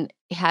again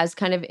has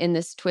kind of in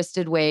this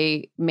twisted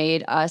way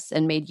made us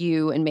and made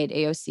you and made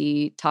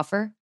AOC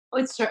tougher? Oh,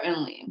 it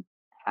certainly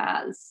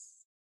has.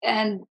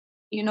 And,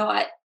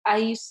 I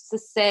used to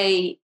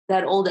say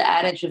that old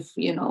adage of,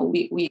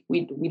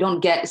 we don't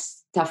get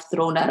stuff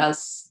thrown at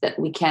us that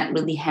we can't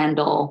really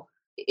handle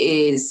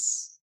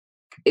is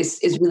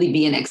really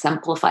being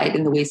exemplified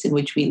in the ways in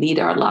which we lead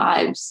our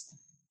lives.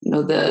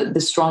 The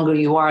stronger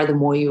you are, the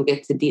more you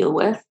get to deal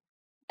with.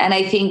 And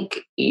I think,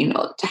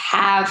 to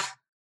have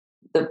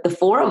the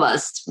four of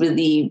us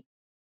really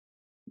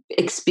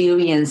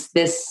experienced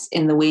this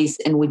in the ways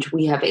in which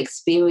we have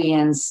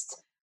experienced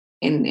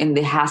in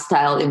the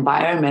hostile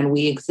environment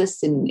we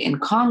exist in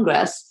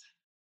Congress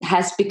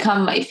has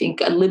become, I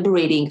think, a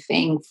liberating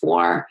thing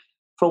for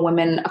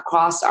women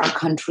across our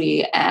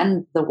country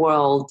and the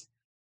world,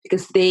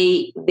 because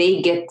they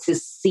get to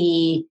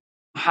see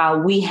how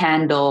we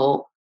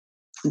handle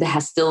the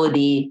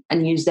hostility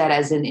and use that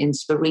as an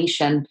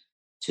inspiration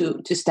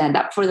to stand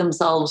up for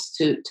themselves,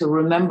 to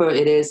remember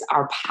it is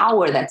our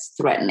power that's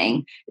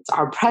threatening. It's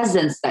our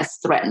presence that's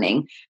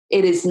threatening.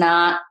 It is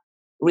not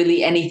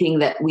really anything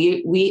that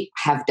we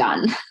have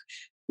done,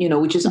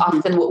 which is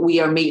often what we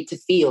are made to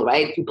feel,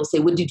 right? People say,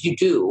 what did you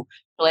do?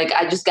 Like,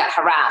 I just got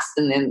harassed.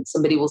 And then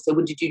somebody will say,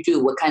 what did you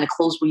do? What kind of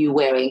clothes were you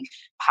wearing?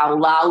 How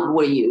loud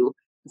were you?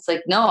 It's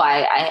like, no,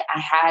 I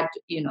had,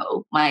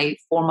 my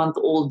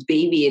 4-month-old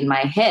baby in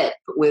my hip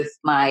with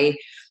my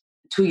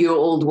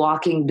 2-year-old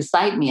walking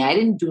beside me. I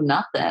didn't do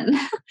nothing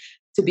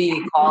to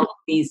be called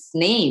these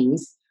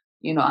names.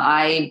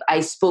 I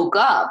spoke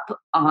up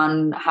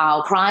on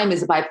how crime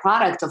is a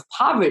byproduct of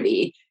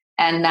poverty.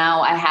 And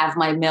now I have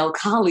my male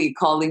colleague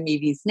calling me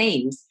these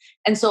names.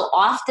 And so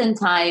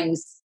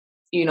oftentimes,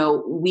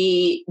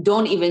 we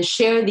don't even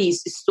share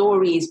these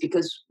stories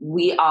because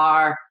we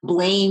are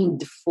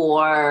blamed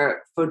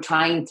for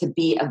trying to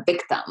be a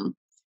victim.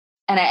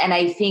 And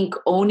I think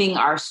owning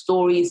our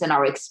stories and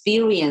our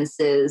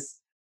experiences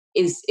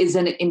is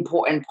an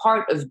important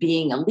part of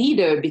being a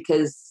leader,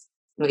 because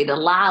it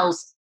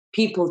allows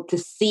people to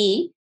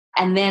see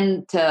and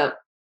then to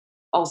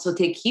also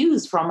take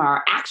cues from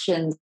our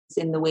actions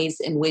in the ways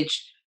in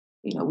which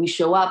we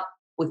show up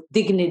with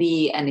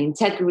dignity and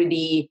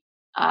integrity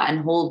and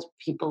hold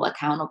people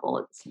accountable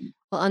at the same time.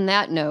 Well, on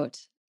that note,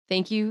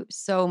 thank you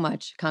so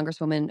much,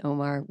 Congresswoman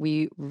Omar.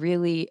 We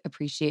really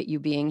appreciate you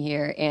being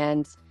here,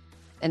 and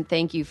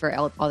thank you for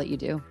all that you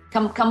do.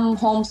 Come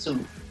home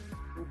soon.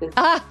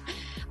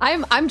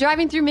 I'm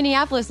driving through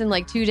Minneapolis in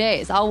like 2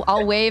 days.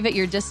 I'll wave at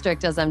your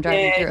district as I'm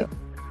driving through.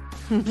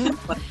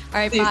 All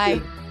right,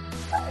 bye.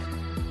 Bye.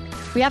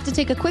 We have to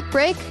take a quick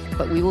break,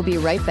 but we will be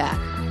right back.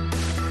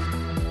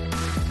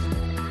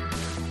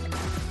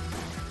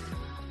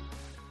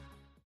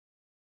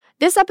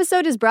 This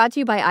episode is brought to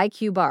you by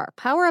IQ Bar.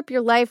 Power up your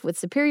life with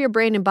superior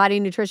brain and body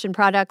nutrition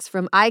products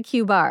from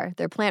IQ Bar.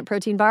 Their plant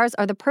protein bars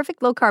are the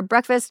perfect low-carb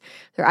breakfast.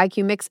 Their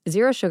IQ Mix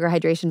zero-sugar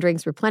hydration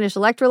drinks replenish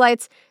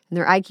electrolytes. And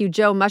their IQ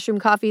Joe mushroom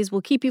coffees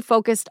will keep you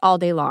focused all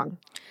day long.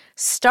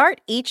 Start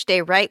each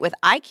day right with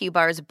IQ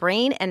Bar's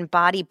brain and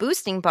body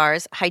boosting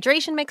bars,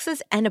 hydration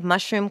mixes, and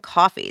mushroom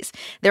coffees.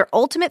 Their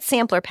ultimate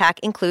sampler pack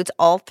includes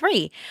all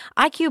three.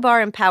 IQ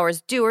Bar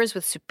empowers doers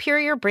with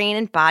superior brain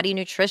and body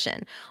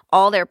nutrition.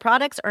 All their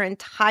products are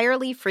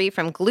entirely free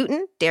from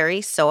gluten, dairy,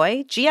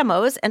 soy,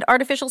 GMOs, and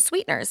artificial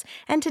sweeteners.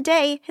 And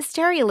today,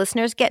 Hysteria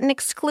listeners get an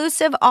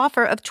exclusive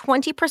offer of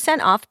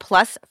 20% off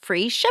plus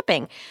free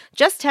shipping.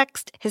 Just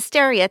text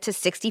Hysteria to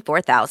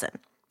 64,000.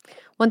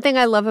 One thing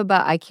I love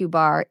about IQ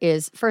Bar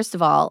is, first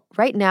of all,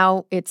 right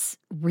now it's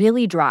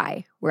really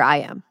dry where I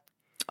am.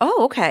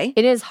 Oh, okay.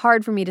 It is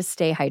hard for me to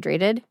stay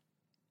hydrated.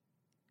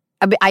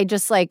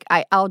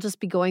 I'll just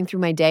be going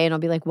through my day and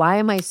I'll be like, why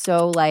am I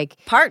so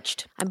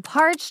parched? I'm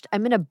parched.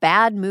 I'm in a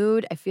bad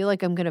mood. I feel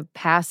like I'm going to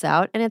pass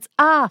out. And it's,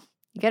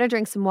 you got to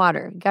drink some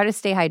water. You got to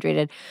stay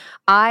hydrated.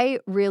 I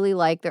really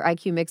like their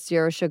IQ Mix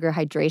Zero Sugar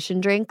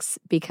hydration drinks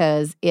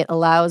because it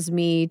allows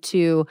me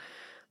to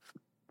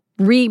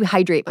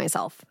rehydrate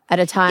myself at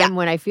a time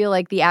when I feel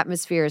like the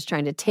atmosphere is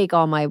trying to take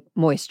all my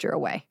moisture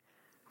away.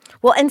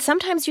 Well, and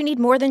sometimes you need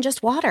more than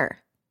just water.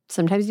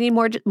 Sometimes you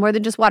need more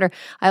than just water.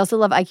 I also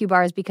love IQ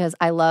Bars because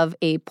I love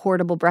a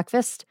portable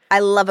breakfast. I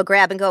love a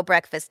grab-and-go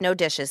breakfast, no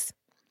dishes.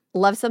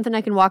 Love something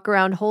I can walk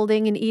around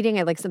holding and eating.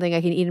 I like something I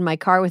can eat in my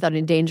car without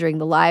endangering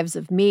the lives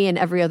of me and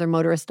every other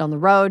motorist on the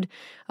road.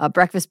 A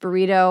breakfast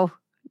burrito,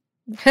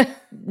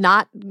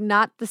 not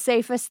the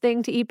safest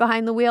thing to eat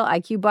behind the wheel.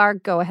 IQ Bar,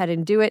 go ahead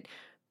and do it.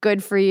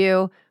 Good for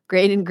you.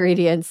 Great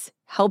ingredients.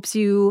 Helps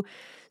you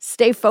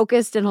stay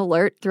focused and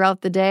alert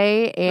throughout the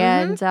day.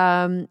 And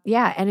and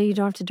you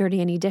don't have to dirty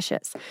any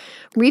dishes.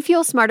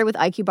 Refuel smarter with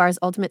IQ Bar's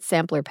Ultimate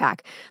Sampler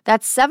Pack.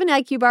 That's 7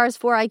 IQ Bars,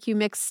 4 IQ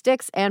Mix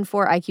sticks, and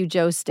 4 IQ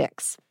Joe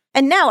sticks.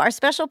 And now our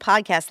special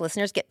podcast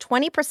listeners get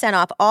 20%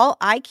 off all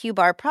IQ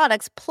Bar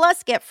products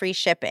plus get free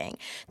shipping.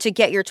 To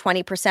get your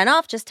 20%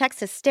 off, just text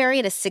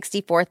Hysteria to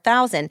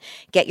 64,000.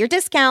 Get your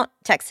discount.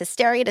 Text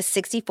Hysteria to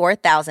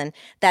 64,000.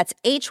 That's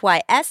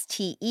HYSTERIA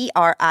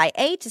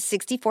to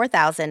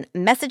 64,000.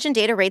 Message and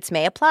data rates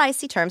may apply.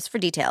 See terms for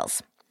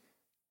details.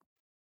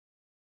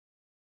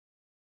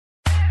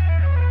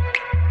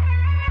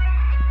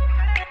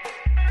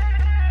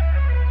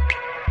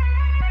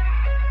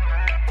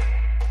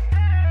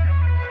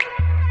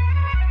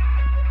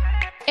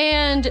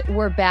 And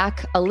we're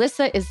back.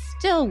 Alyssa is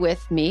still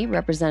with me.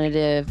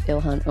 Representative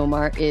Ilhan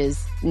Omar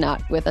is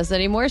not with us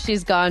anymore.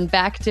 She's gone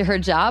back to her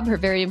job, her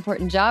very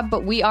important job.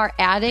 But we are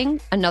adding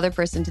another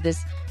person to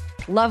this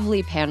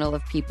lovely panel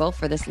of people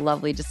for this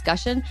lovely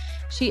discussion.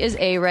 She is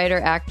a writer,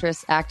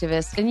 actress,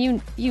 activist, and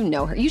you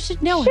know her. You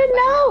should know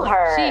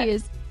her. She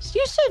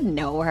You should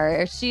know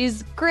her.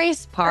 She's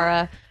Grace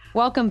Parra.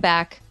 Welcome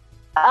back.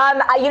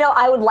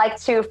 I would like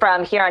to,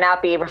 from here on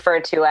out, be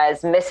referred to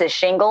as Mrs.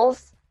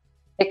 Shingles,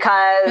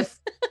 because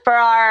for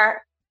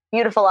our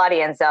beautiful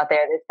audience out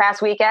there, this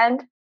past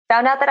weekend,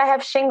 found out that I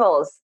have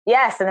shingles.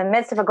 Yes, in the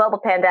midst of a global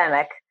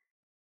pandemic.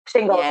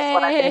 Shingles is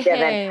what I've been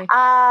given.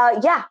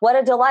 Yeah, what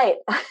a delight.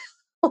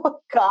 Oh,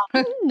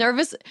 God.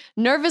 Nervous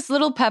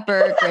little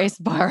pepper, Grace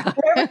Parra.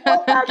 Nervous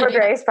little pepper,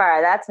 Grace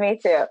Parra. That's me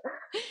too.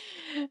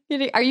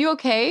 Are you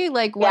okay?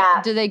 Like,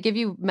 what do they give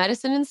you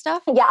medicine and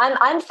stuff? Yeah,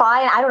 I'm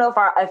fine. I don't know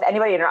if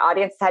anybody in our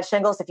audience has had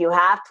shingles. If you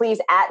have, please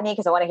at me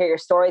because I want to hear your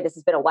story. This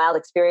has been a wild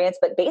experience.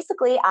 But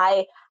basically,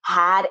 I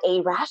had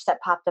a rash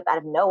that popped up out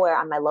of nowhere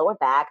on my lower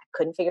back.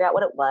 Couldn't figure out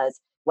what it was.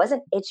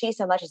 Wasn't itchy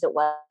so much as it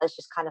was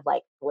just kind of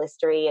like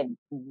blistery and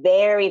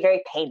very,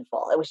 very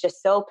painful. It was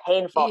just so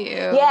painful. Ew.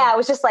 Yeah, it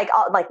was just like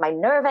my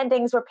nerve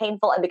endings were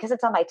painful. And because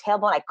it's on my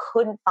tailbone, I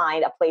couldn't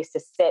find a place to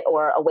sit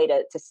or a way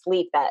to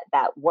sleep that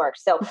worked.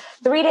 So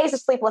 3 days of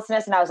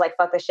sleeplessness. And I was like,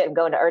 fuck this shit. I'm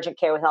going to urgent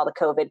care with all the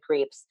COVID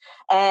creeps.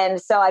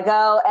 And so I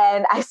go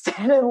and I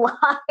stand in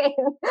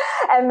line.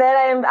 And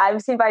then I'm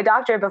seen by a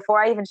doctor. Before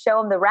I even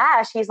show him the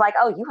rash, he's like,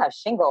 oh, you have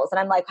shingles. And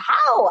I'm like,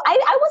 how?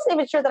 I wasn't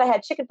even sure that I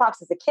had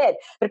chickenpox as a kid.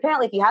 But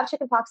apparently, if you have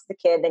chickenpox as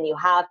a kid, then you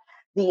have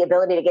the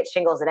ability to get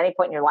shingles at any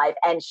point in your life.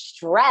 And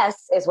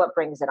stress is what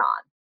brings it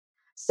on.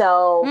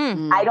 So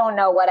I don't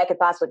know what I could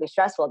possibly be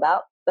stressed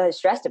about,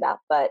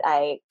 but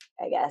I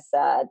guess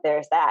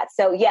there's that.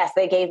 So yes,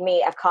 they gave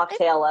me a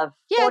cocktail of.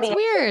 Yeah, it's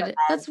weird.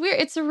 That's weird.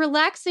 It's a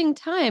relaxing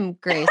time,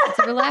 Grace. It's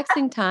a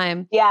relaxing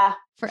time. Yeah,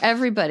 for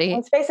everybody,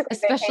 it's basically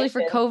especially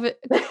vacation.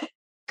 for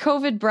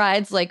COVID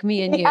brides like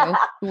me and you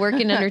who work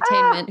in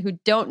entertainment, who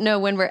don't know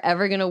when we're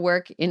ever going to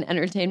work in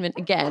entertainment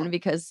again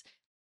because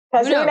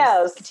who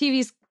knows?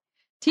 TV's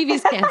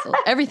canceled.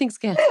 Everything's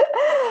canceled.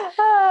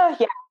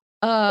 Yeah.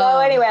 So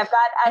anyway,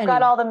 I've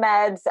got all the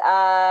meds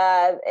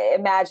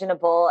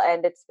imaginable,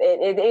 and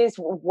it is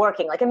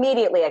working. Like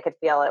immediately, I could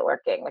feel it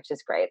working, which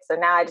is great. So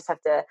now I just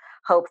have to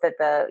hope that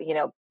the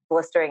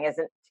blistering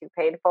isn't too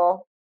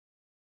painful.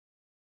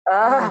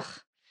 Ugh.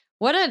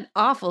 What an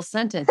awful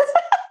sentence.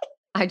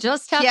 I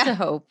just have to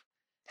hope.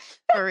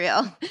 For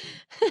real.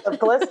 The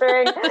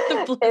blistering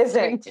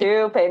isn't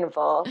too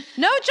painful.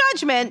 No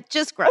judgment,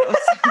 just gross.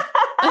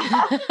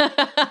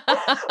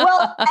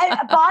 Well,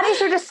 and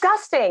bodies are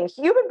disgusting.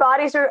 Human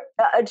bodies are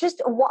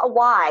just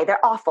why?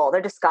 They're awful. They're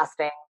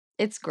disgusting.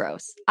 It's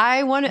gross.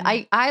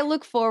 I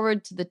look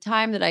forward to the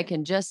time that I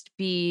can just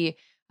be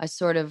a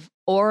sort of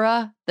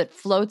aura that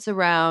floats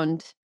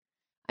around.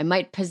 I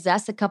might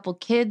possess a couple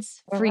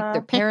kids, freak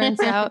their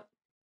parents out.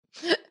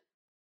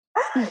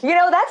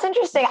 That's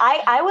interesting.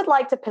 I would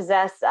like to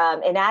possess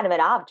inanimate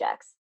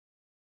objects.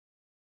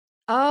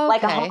 Oh,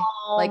 like a home,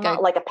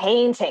 like a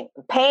painting.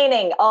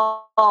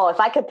 Oh, if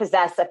I could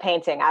possess a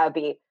painting, I would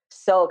be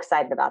so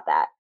excited about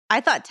that. I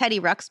thought Teddy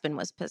Ruxpin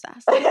was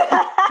possessed.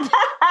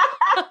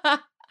 I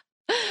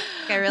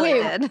really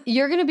did.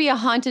 You're going to be a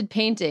haunted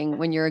painting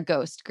when you're a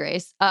ghost,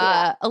 Grace.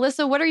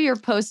 Alyssa, what are your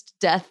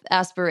post-death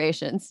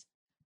aspirations?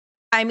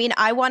 I mean,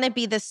 I want to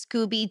be the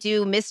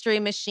Scooby-Doo mystery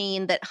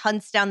machine that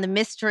hunts down the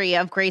mystery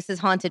of Grace's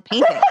haunted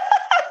painting.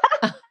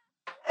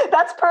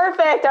 That's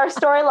perfect. Our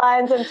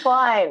storylines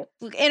entwine.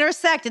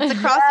 Intersect. It's a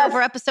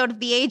crossover episode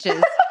of The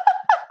Ages.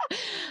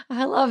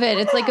 I love it.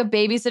 It's like a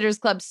Babysitter's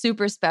Club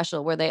super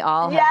special where they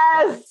all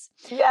have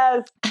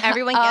Yes.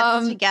 Everyone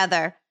gets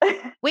together.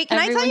 Wait, can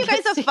I tell you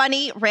guys a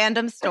funny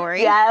random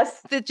story? Yes.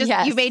 That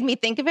you made me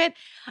think of it.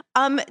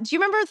 Do you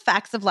remember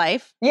Facts of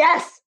Life?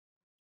 Yes.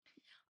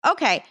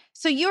 Okay,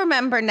 so you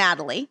remember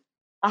Natalie.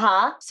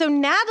 Uh-huh. So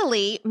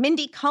Natalie,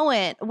 Mindy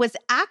Cohen, was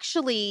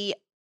actually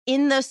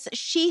in this,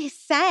 she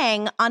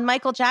sang on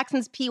Michael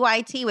Jackson's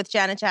PYT with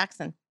Janet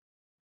Jackson.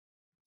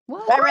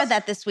 What? I read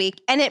that this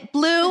week, and it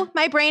blew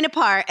my brain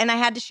apart, and I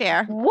had to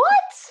share. What?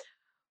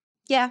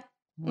 Yeah.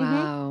 Wow.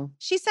 Mm-hmm.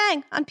 She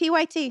sang on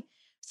PYT.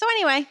 So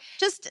anyway,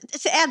 just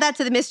to add that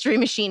to the mystery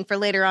machine for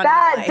later on.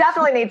 That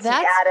definitely needs to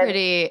be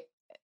added.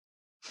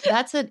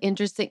 That's an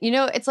interesting,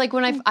 it's like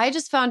when I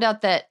just found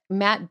out that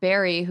Matt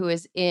Berry, who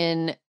is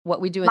in What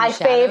We Do in the Shadows.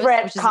 My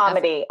favorite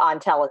comedy on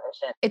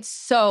television. It's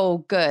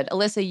so good.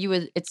 Alyssa,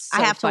 it's so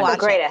I have funny. to watch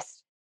the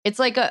greatest. It's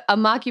like a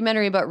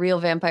mockumentary about real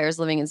vampires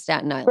living in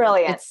Staten Island.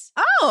 Brilliant. It's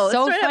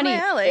so right funny. Up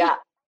my alley. Yeah.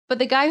 But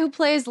the guy who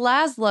plays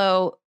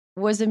Laszlo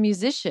was a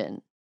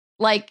musician.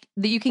 Like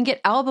you can get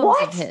albums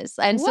of his.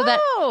 And so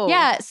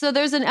so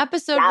there's an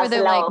episode where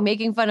they're like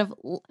making fun of,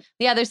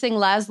 they're saying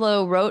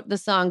Laszlo wrote the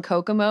song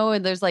Kokomo.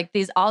 And there's like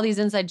all these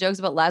inside jokes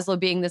about Laszlo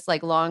being this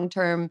like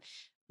long-term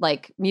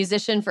like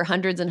musician for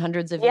hundreds and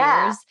hundreds of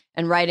years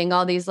and writing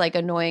all these like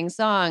annoying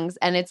songs.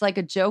 And it's like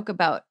a joke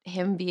about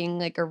him being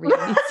like a real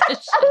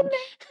musician.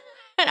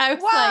 And I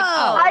was like,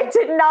 I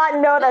did not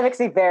know. That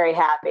makes me very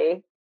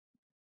happy.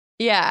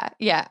 Yeah.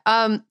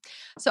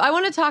 So I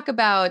want to talk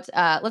about,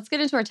 let's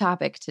get into our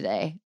topic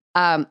today.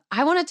 I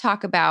want to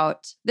talk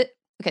about,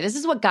 this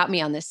is what got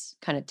me on this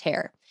kind of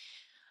tear.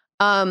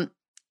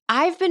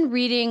 I've been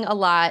reading a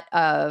lot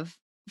of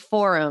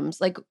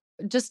forums, like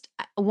just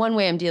one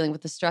way I'm dealing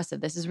with the stress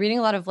of this is reading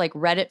a lot of like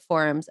Reddit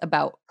forums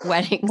about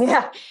weddings.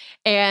 Yeah.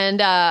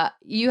 And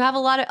you have a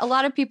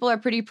lot of people are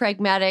pretty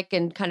pragmatic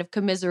and kind of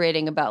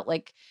commiserating about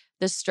like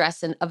the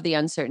stress and of the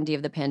uncertainty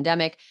of the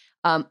pandemic.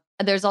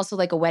 There's also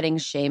like a wedding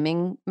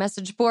shaming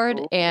message board.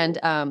 Ooh. And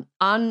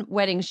on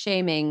wedding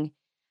shaming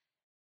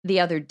the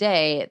other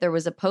day, there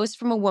was a post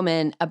from a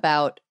woman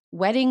about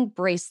wedding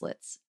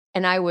bracelets.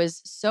 And I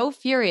was so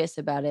furious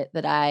about it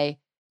that I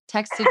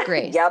texted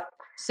Grace. Yep.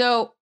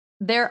 So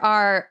there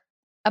are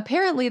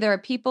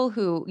people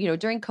who,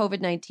 during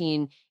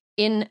COVID-19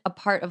 in a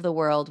part of the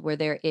world where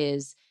there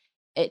is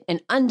an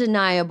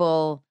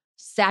undeniable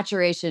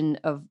saturation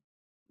of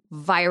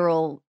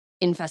viral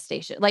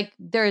infestation. Like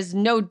there's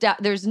no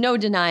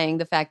denying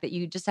the fact that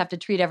you just have to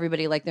treat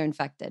everybody like they're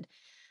infected.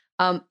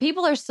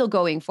 People are still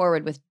going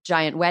forward with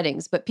giant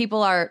weddings, but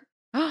people are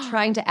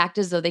trying to act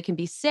as though they can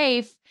be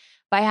safe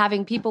by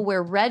having people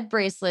wear red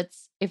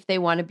bracelets if they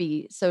want to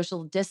be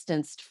social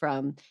distanced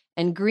from,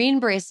 and green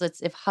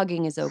bracelets if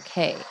hugging is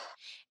okay.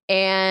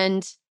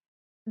 And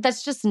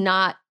that's just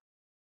not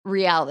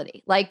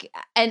reality. Like,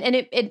 and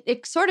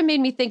it sort of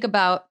made me think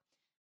about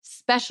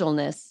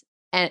specialness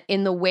and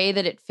in the way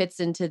that it fits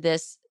into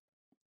this.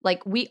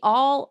 Like, we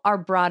all are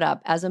brought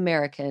up as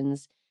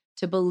Americans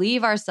to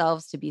believe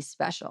ourselves to be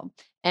special.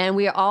 And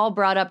we are all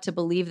brought up to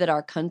believe that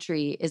our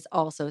country is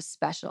also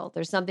special.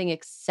 There's something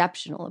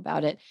exceptional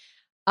about it.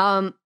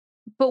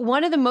 But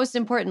one of the most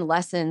important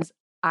lessons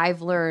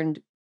I've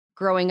learned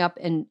growing up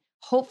and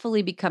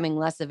hopefully becoming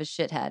less of a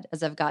shithead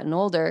as I've gotten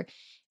older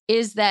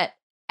is that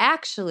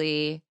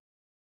actually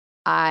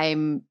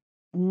I'm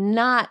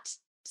not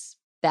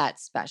that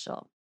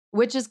special,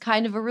 which is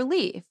kind of a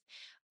relief.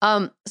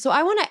 So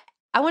I want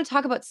to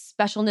talk about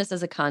specialness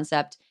as a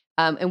concept,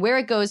 and where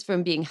it goes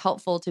from being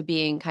helpful to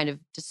being kind of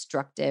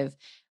destructive.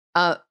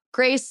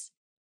 Grace,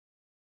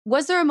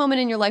 was there a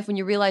moment in your life when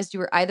you realized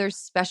you were either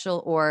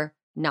special or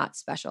not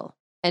special?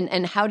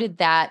 And how did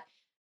that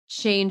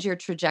change your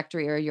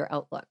trajectory or your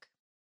outlook?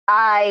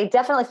 I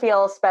definitely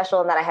feel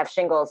special in that I have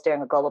shingles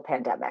during a global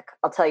pandemic.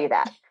 I'll tell you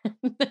that.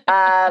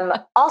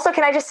 Also,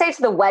 can I just say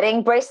to the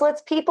wedding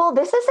bracelets people,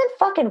 this isn't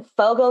fucking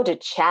Fogo de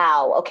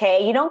Chao,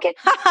 okay? You don't get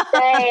to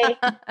say,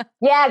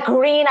 yeah,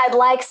 green, I'd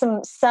like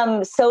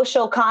some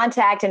social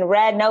contact, and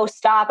red, no,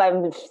 stop,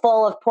 I'm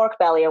full of pork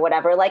belly or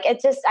whatever. Like,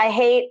 it just, I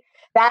hate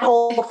that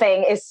whole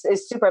thing is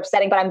super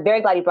upsetting, but I'm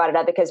very glad you brought it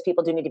up because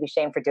people do need to be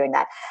shamed for doing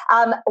that.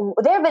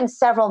 There have been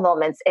several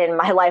moments in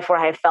my life where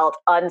I felt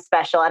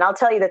unspecial. And I'll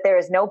tell you that there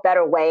is no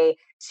better way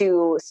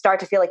to start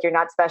to feel like you're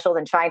not special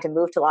than trying to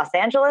move to Los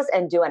Angeles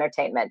and do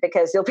entertainment,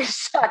 because you'll be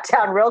shut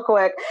down real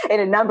quick in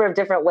a number of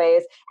different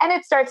ways. And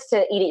it starts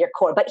to eat at your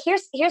core. But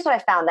here's what I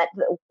found, that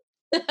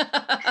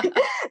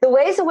the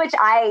ways in which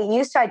I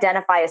used to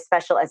identify as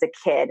special as a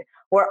kid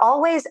were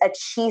always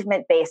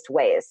achievement-based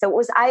ways. So it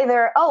was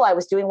either, oh, I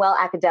was doing well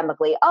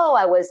academically. Oh,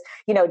 I was,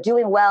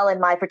 doing well in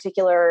my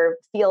particular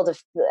field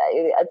of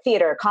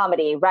theater,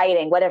 comedy,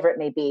 writing, whatever it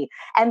may be.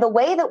 And the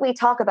way that we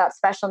talk about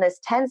specialness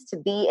tends to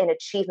be in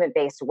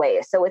achievement-based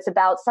ways. So it's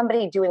about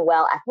somebody doing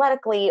well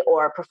athletically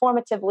or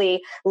performatively,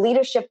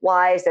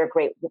 leadership-wise, they're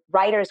great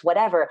writers,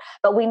 whatever.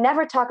 But we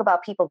never talk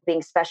about people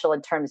being special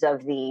in terms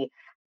of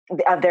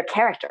their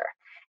character.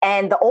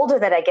 And the older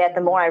that I get,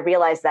 the more I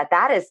realize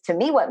that is, to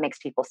me, what makes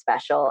people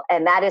special.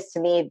 And that is, to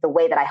me, the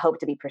way that I hope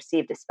to be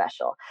perceived as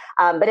special.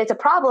 But it's a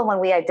problem when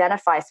we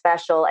identify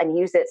special and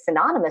use it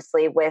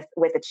synonymously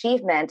with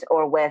achievement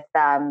or with,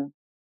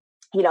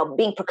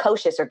 being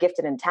precocious or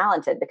gifted and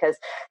talented, because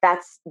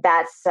that's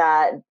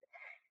I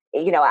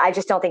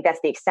just don't think that's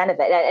the extent of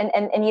it.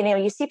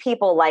 And you see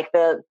people like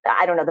the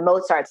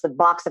Mozarts, the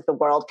Bachs of the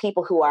world,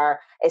 people who are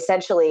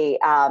essentially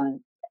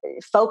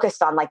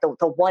focused on like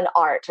the one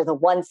art or the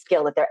one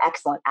skill that they're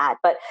excellent at,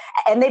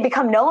 and they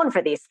become known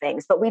for these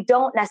things, but we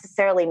don't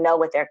necessarily know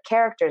what their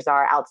characters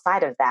are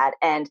outside of that.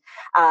 And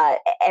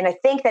I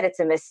think that it's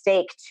a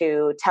mistake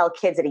to tell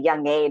kids at a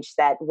young age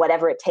that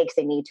whatever it takes,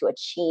 they need to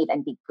achieve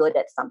and be good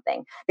at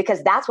something,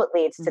 because that's what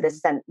leads to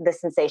this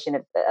sensation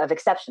of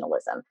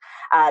exceptionalism.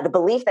 The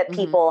belief that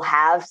people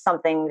have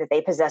something, that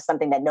they possess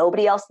something that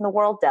nobody else in the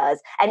world does.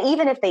 And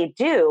even if they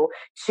do,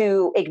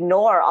 to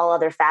ignore all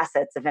other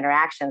facets of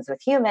interactions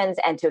with humans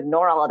and to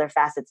ignore all other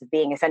facets of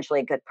being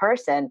essentially a good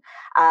person,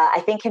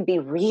 I think can be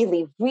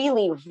really,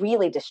 really,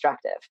 really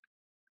destructive.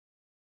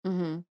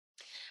 Mm-hmm.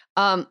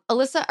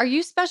 Alyssa, are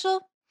you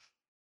special?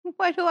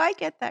 Why do I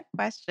get that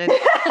question?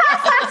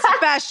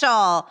 Special.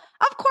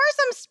 Of course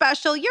I'm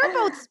special. You're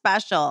both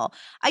special.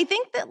 I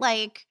think that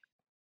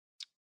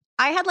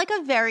I had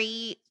a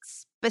very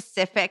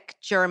specific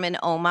German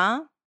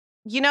Oma.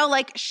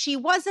 She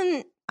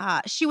wasn't,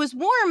 she was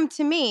warm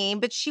to me,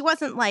 but she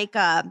wasn't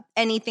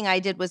anything I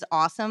did was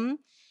awesome.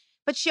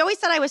 But she always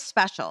said I was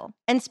special.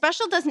 And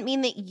special doesn't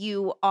mean that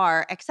you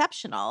are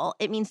exceptional.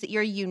 It means that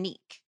you're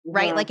unique,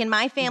 right? Like in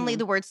my family,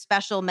 the word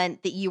special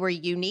meant that you were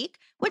unique,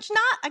 which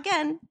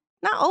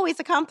not always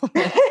a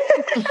compliment.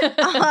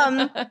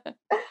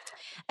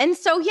 And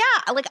so,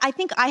 yeah, like I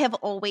think I have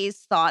always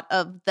thought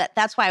of that.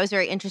 That's why I was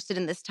very interested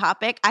in this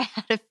topic. I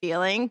had a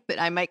feeling that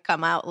I might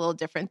come out a little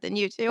different than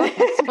you two on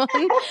this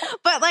one.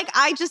 But like,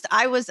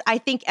 I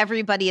think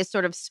everybody is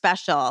sort of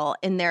special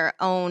in their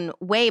own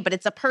way, but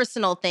it's a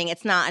personal thing.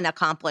 It's not an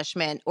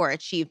accomplishment or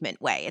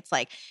achievement way. It's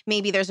like,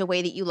 maybe there's a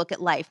way that you look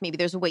at life. Maybe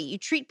there's a way you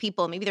treat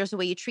people. Maybe there's a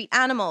way you treat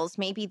animals.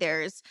 Maybe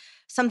there's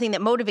something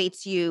that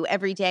motivates you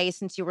every day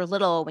since you were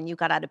little when you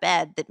got out of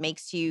bed that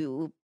makes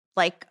you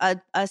like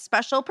a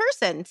special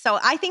person. So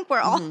I think we're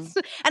all,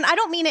 and I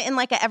don't mean it in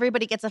like a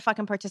everybody gets a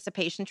fucking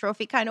participation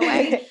trophy kind of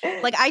way.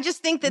 Like, I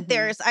just think that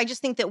I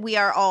just think that we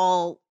are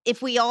all,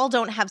 if we all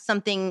don't have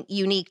something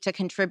unique to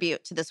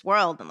contribute to this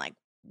world, then like,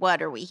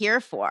 what are we here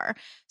for?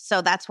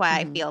 So that's why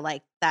I feel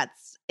like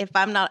if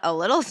I'm not a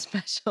little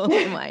special,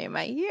 then why am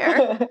I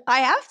here?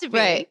 I have to be.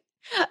 Right.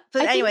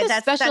 But anyway,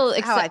 that's how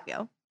I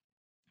feel.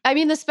 I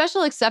mean, the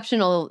special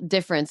exceptional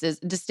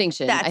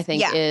distinction, I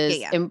think,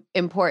 is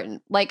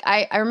important. Like,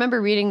 I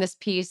remember reading this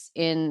piece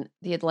in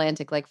The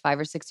Atlantic like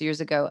 5 or 6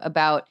 years ago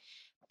about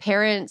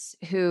parents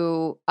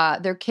who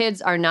their kids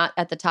are not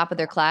at the top of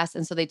their class.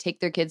 And so they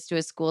take their kids to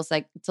a school,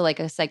 to like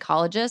a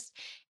psychologist.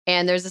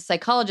 And there's a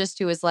psychologist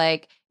who was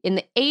like, in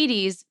the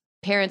 80s,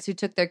 parents who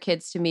took their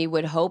kids to me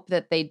would hope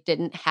that they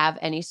didn't have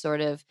any sort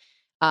of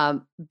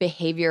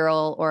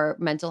behavioral or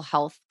mental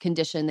health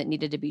condition that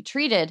needed to be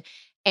treated.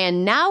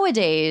 And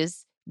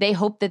nowadays, they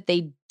hope that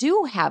they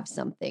do have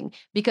something,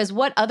 because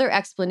what other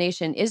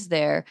explanation is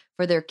there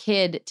for their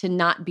kid to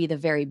not be the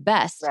very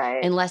best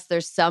unless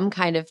there's some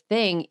kind of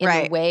thing in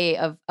the way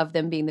of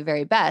them being the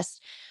very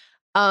best?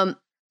 I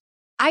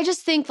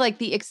just think like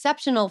the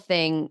exceptional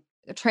thing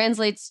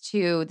translates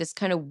to this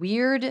kind of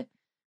weird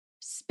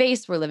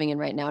space we're living in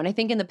right now. And I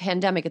think in the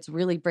pandemic, it's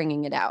really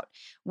bringing it out,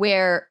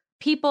 where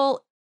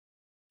people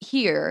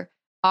here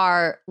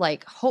are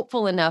like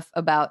hopeful enough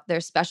about their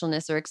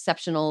specialness or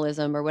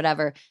exceptionalism or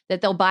whatever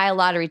that they'll buy a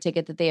lottery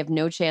ticket that they have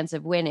no chance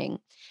of winning.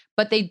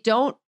 But they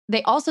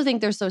also think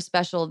they're so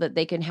special that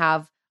they can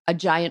have a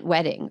giant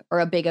wedding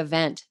or a big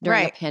event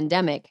during a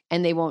pandemic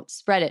and they won't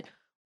spread it.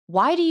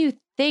 Why do you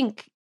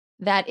think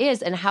that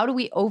is? And how do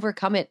we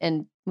overcome it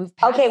and move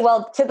past it?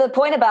 Well, to the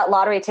point about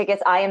lottery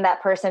tickets, I am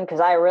that person because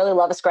I really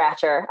love a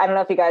scratcher. I don't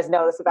know if you guys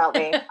know this about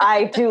me.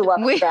 I do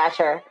love a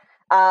scratcher.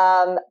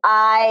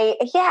 I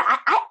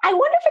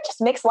wonder if it just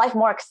makes life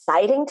more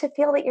exciting to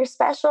feel that you're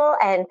special.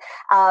 And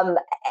I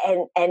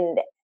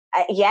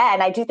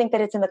do think that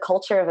it's in the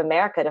culture of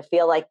America to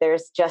feel like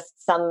there's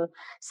just some,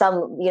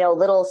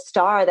 little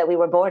star that we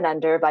were born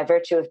under by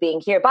virtue of being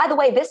here. By the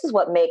way, this is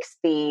what makes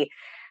the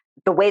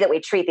way that we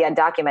treat the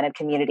undocumented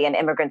community and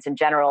immigrants in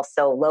general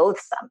so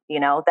loathsome,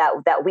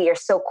 that we are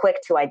so quick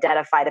to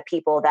identify the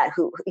people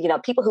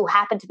people who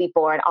happen to be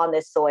born on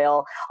this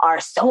soil are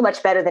so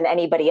much better than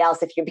anybody else.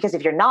 Because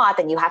if you're not,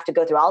 then you have to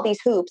go through all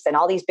these hoops and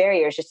all these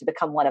barriers just to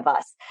become one of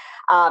us.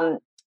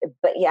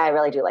 But yeah, I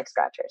really do like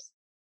scratchers.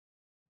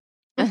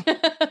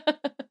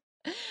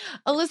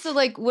 Alyssa,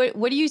 like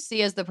what do you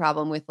see as the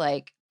problem with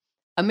like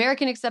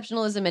American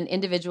exceptionalism and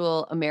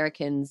individual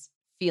Americans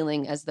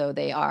feeling as though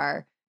they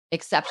are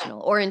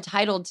exceptional or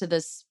entitled to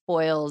the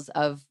spoils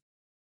of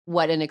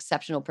what an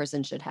exceptional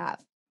person should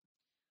have?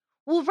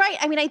 Well, right.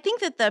 I mean, I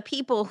think that the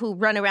people who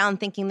run around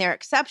thinking they're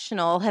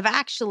exceptional have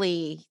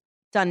actually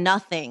done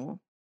nothing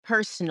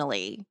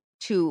personally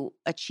to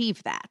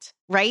achieve that,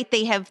 right?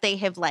 They have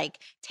like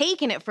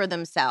taken it for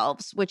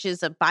themselves, which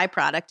is a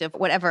byproduct of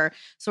whatever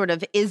sort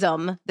of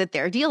ism that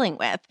they're dealing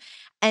with.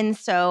 And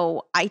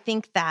so I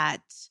think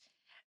that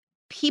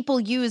people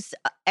use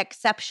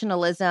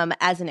exceptionalism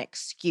as an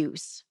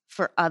excuse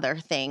for other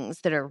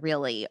things that are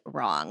really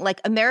wrong. Like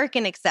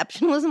American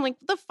exceptionalism, like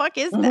what the fuck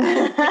is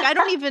that? Like I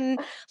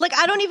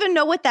don't even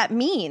know what that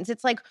means.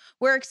 It's like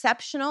we're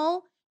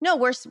exceptional. No,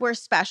 we're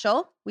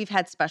special. We've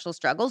had special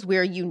struggles.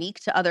 We're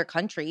unique to other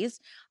countries.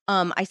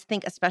 I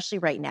think especially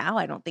right now,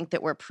 I don't think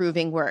that we're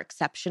proving we're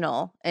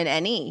exceptional in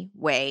any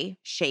way,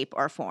 shape,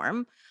 or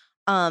form.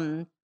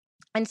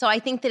 And so I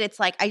think that it's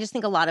like, I just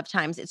think a lot of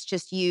times it's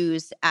just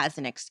used as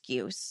an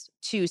excuse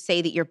to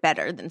say that you're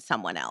better than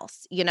someone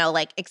else.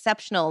 Like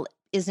exceptional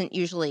isn't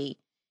usually,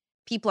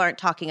 people aren't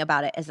talking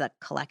about it as a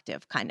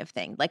collective kind of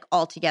thing. Like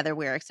all together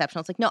we're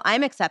exceptional. It's like, no,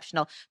 I'm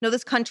exceptional. No,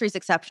 this country's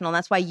exceptional. And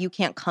that's why you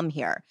can't come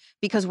here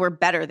because we're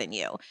better than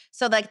you.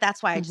 So like,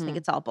 that's why I just think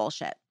it's all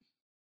bullshit.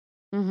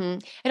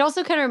 It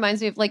also kind of reminds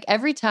me of like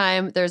every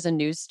time there's a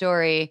news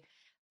story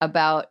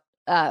about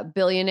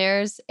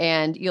billionaires,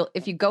 and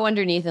if you go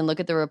underneath and look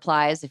at the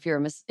replies, if you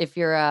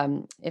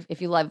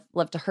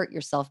love to hurt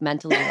yourself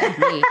mentally like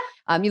me,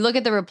 you look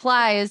at the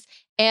replies,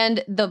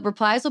 and the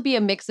replies will be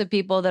a mix of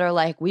people that are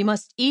like, we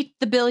must eat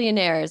the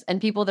billionaires,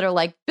 and people that are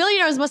like,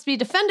 billionaires must be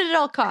defended at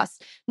all costs,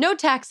 no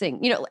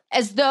taxing,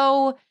 as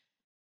though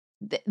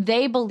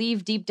they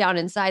believe deep down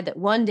inside that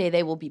one day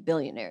they will be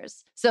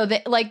billionaires. So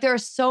that like there are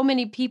so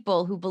many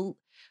people who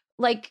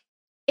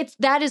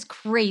that is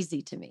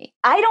crazy to me.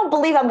 I don't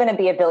believe I'm going to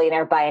be a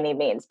billionaire by any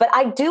means, but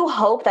I do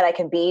hope that I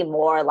can be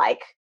more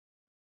like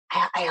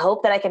I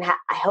hope that I can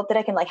I hope that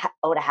I can like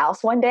own a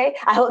house one day.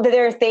 I hope that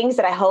there are things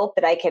that I hope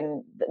that I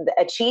can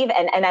achieve.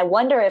 And I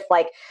wonder if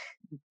like,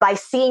 by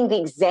seeing the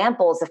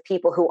examples of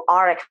people who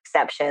are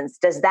exceptions,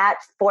 does that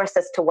force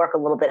us to work a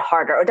little bit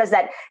harder? Or does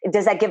that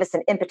give us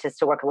an impetus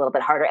to work a little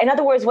bit harder? In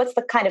other words, what's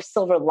the kind of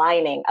silver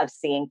lining of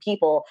seeing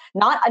people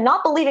not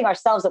believing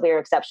ourselves that we are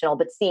exceptional,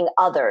 but seeing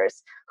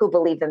others who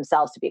believe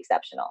themselves to be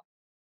exceptional?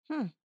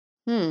 That's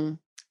a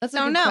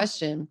good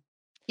question.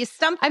 You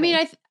stumped me. I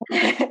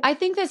mean, I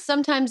think that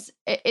sometimes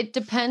it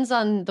depends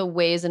on the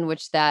ways in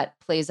which that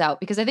plays out,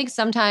 because I think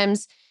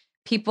sometimes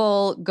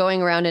people going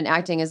around and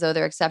acting as though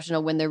they're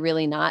exceptional when they're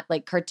really not,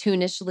 like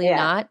cartoonishly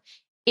not,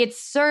 they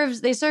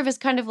serve as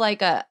kind of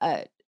like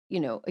a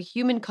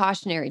human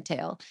cautionary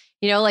tale.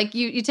 Like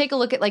you take a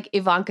look at like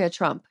Ivanka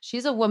Trump.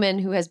 She's a woman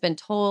who has been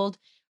told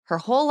her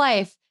whole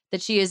life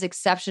that she is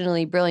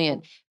exceptionally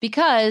brilliant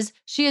because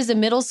she is a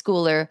middle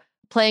schooler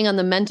playing on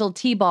the mental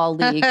T-ball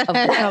league of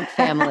the Trump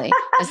family,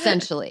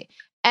 essentially.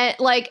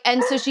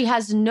 And so she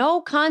has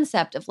no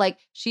concept of like,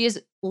 she has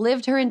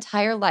lived her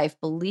entire life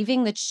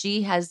believing that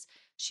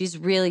she's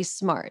really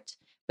smart,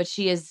 but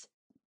she is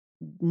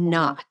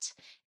not.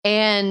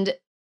 And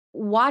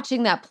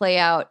watching that play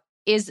out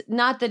is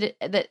not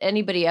that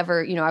anybody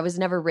ever, I was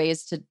never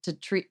raised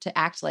to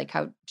act like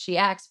how she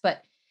acts,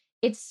 but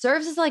it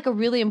serves as like a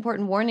really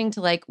important warning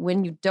to like,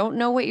 when you don't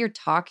know what you're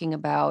talking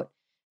about,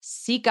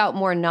 seek out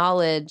more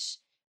knowledge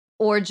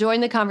or join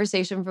the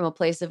conversation from a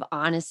place of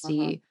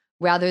honesty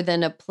rather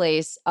than a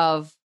place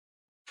of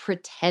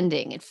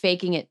pretending and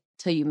faking it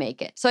till you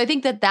make it. So I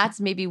think that that's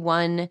maybe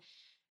one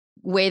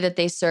way that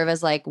they serve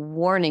as like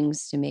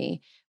warnings to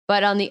me.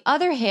 But on the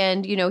other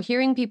hand,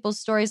 hearing people's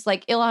stories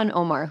like Ilhan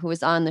Omar, who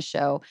was on the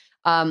show,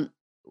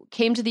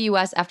 came to the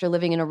US after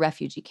living in a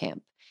refugee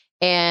camp.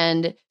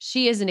 And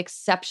she is an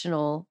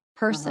exceptional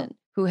person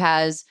who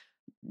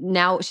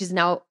she's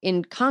now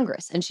in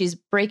Congress and she's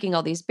breaking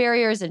all these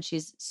barriers and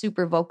she's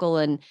super vocal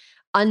and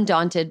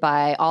undaunted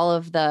by all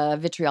of the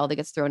vitriol that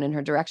gets thrown in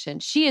her direction.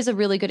 She is a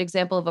really good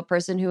example of a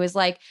person who is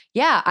like,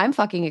 yeah, I'm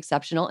fucking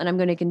exceptional and I'm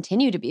going to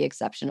continue to be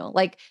exceptional.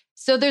 Like,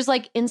 so there's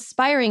like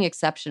inspiring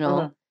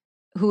exceptional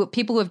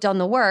people who have done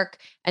the work.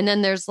 And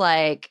then there's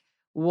like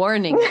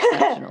warning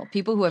exceptional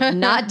people who have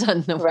not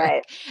done the work.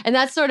 Right. And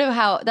that's sort of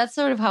how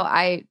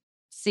I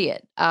see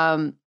it.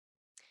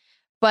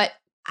 But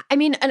I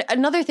mean,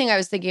 another thing I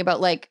was thinking about,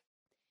 like,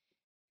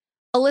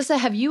 Alyssa,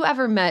 have you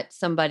ever met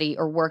somebody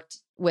or worked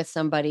with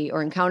somebody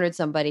or encountered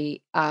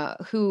somebody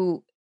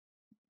who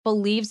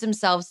believes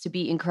themselves to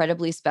be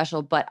incredibly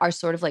special, but are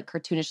sort of like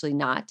cartoonishly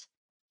not?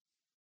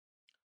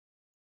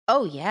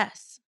 Oh,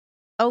 yes.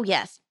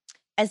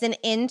 As an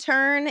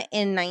intern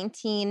in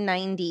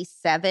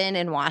 1997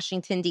 in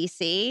Washington,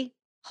 D.C.,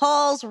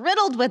 halls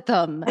riddled with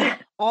them.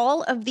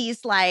 All of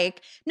these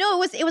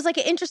it was like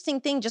an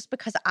interesting thing just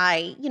because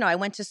I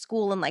went to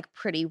school in like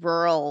pretty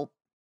rural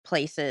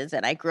places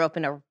and I grew up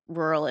in a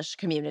ruralish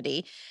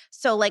community.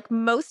 So like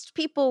most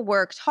people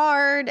worked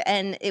hard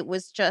and it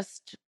was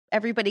just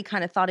everybody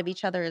kind of thought of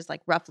each other as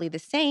like roughly the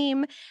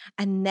same.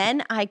 And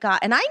then I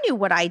knew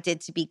what I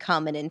did to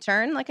become an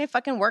intern. Like I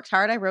fucking worked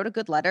hard. I wrote a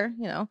good letter,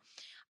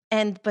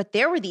 but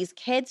there were these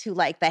kids who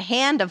like the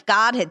hand of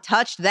God had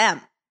touched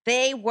them.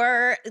 They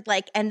were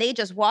like, and they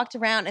just walked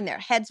around and their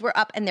heads were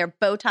up and their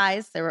bow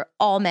ties, they were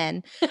all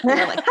men.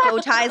 Their like bow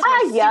ties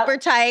were super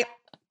tight.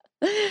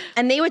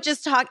 And they would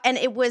just talk. And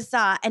it was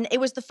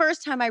the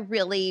first time I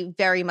really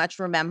very much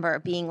remember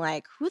being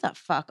like, who the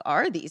fuck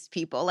are these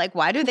people? Like,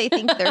 why do they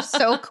think they're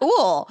so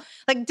cool?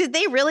 Like, did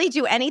they really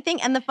do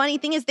anything? And the funny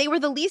thing is they were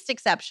the least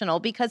exceptional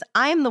because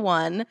I'm the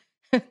one,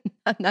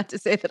 not to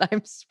say that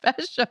I'm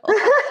special.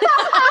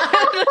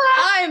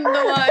 I'm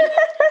the one.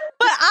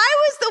 But I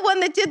was the one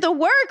that did the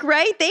work,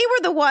 right? They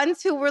were the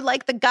ones who were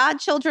like the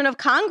godchildren of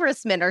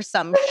congressmen or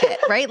some shit,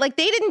 right? Like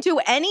they didn't do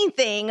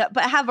anything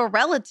but have a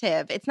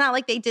relative. It's not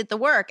like they did the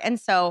work. And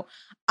so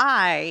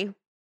I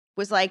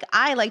was like,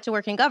 I like to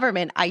work in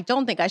government. I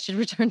don't think I should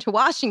return to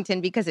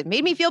Washington because it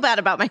made me feel bad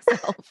about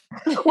myself.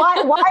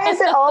 Why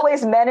is it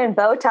always men in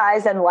bow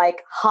ties and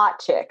like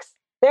hot chicks?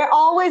 They're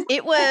always.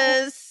 It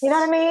was. You know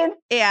what I mean?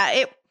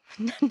 Yeah.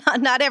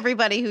 Not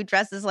everybody who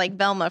dresses like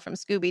Velma from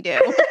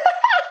Scooby-Doo.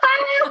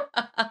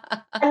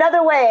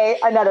 Another way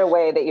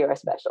that you're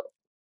special.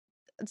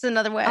 It's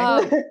another way.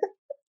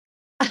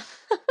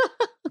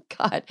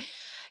 God.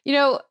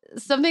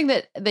 Something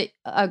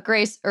that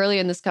Grace, early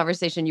in this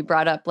conversation, you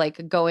brought up,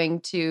 like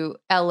going to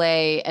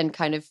LA and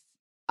kind of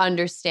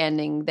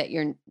understanding that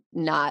you're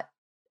not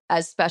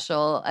as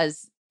special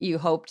as you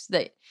hoped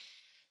that.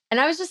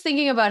 And I was just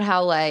thinking about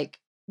how like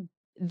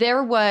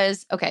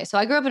so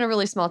I grew up in a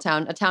really small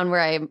town, a town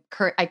where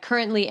I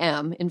currently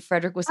am in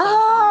Frederick, Wisconsin.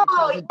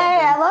 Oh,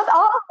 yeah, I love,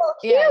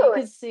 cute. Yeah, you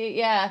can see,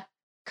 yeah.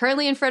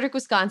 Currently in Frederick,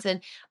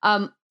 Wisconsin,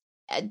 a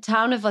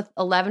town of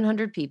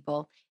 1,100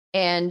 people.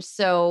 And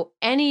so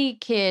any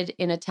kid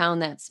in a town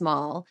that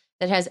small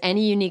that has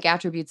any unique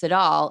attributes at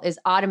all is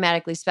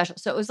automatically special.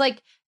 So it was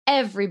like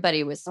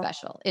everybody was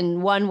special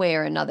in one way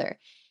or another.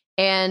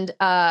 And,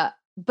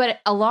 but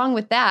along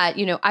with that,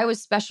 I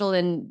was special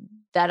in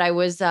that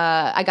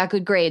I got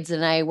good grades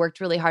and I worked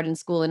really hard in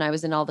school and I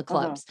was in all the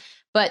clubs.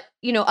 But,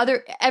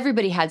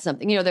 everybody had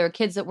something. There were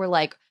kids that were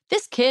like,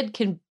 this kid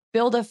can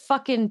build a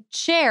fucking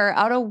chair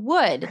out of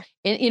wood.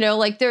 And,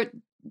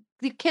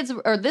 the kids,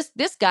 or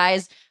this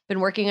guy's been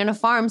working on a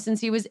farm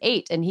since he was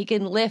 8 and he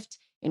can lift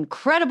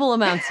incredible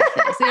amounts of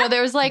things.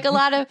 There was like a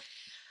lot of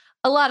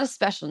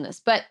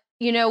specialness. But,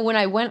 when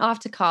I went off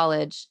to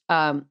college,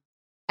 and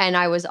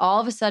I was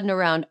all of a sudden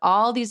around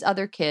all these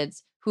other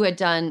kids who had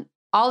done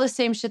all the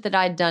same shit that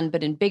I'd done,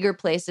 but in bigger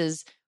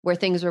places where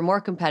things were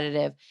more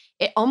competitive,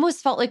 it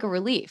almost felt like a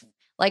relief.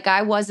 Like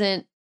I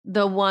wasn't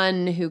the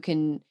one who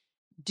can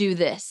do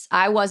this.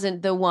 I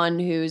wasn't the one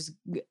who's,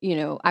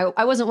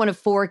 I wasn't one of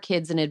 4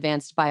 kids in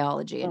advanced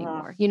biology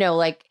anymore.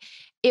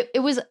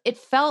 It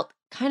felt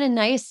kind of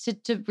nice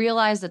to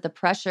realize that the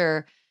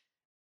pressure,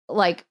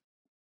 like,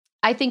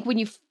 I think when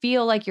you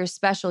feel like you're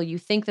special, you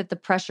think that the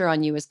pressure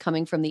on you is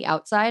coming from the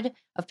outside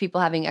of people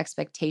having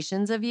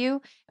expectations of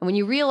you. And when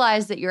you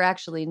realize that you're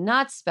actually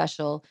not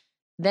special,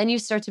 then I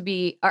started to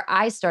be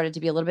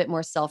a little bit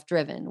more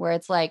self-driven, where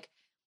it's like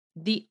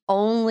the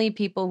only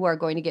people who are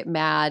going to get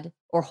mad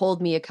or hold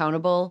me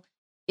accountable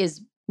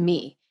is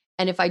me.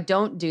 And if I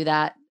don't do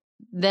that,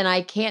 then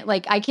I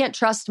can't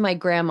trust my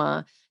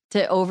grandma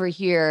to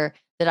overhear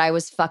that I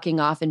was fucking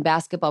off in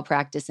basketball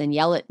practice and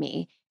yell at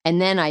me. And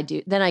then I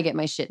get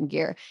my shit in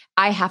gear.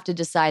 I have to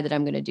decide that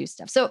I'm going to do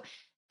stuff. So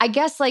I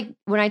guess like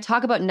when I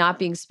talk about not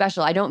being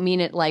special, I don't mean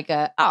it like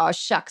oh,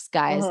 shucks,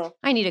 guys,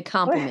 I need a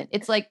compliment.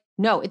 It's like,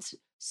 no, it's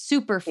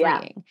super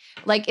freeing.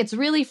 Yeah. Like it's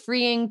really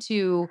freeing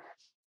to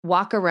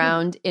walk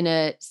around in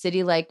a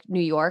city like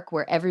New York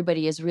where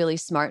everybody is really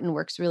smart and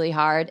works really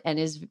hard and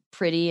is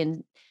pretty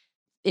and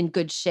in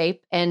good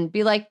shape and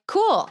be like,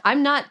 cool,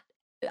 I'm not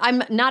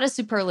a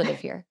superlative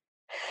here.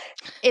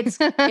 It's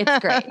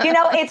great.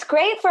 It's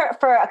great for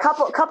a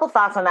couple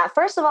thoughts on that.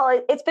 First of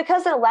all, it's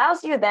because it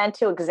allows you then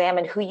to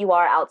examine who you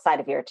are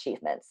outside of your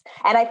achievements.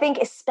 And I think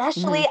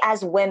especially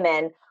as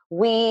women,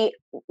 when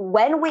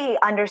we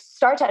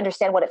start to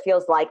understand what it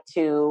feels like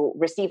to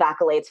receive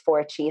accolades for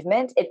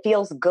achievement, it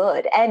feels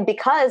good. And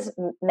because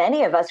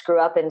many of us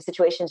grew up in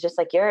situations just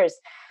like yours,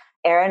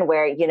 Erin,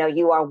 where,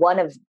 you are one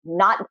of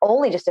not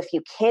only just a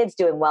few kids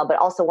doing well, but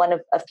also one of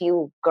a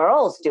few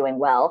girls doing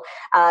well.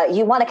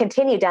 You want to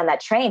continue down that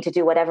train to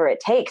do whatever it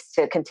takes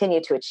to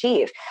continue to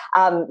achieve.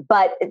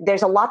 But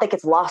there's a lot that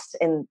gets lost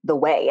in the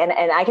way. And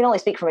I can only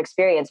speak from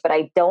experience, but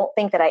I don't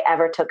think that I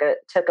ever took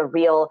a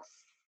real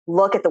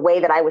look at the way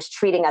that I was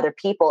treating other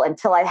people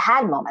until I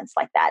had moments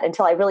like that,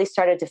 until I really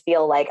started to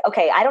feel like,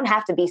 okay, I don't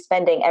have to be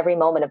spending every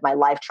moment of my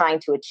life trying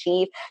to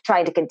achieve,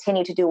 trying to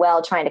continue to do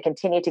well, trying to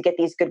continue to get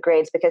these good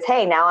grades because,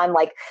 hey, now I'm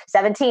like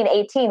 17,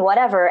 18,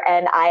 whatever.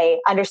 And I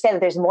understand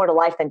that there's more to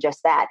life than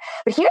just that.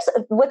 But here's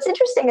what's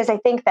interesting is I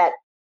think that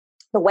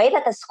the way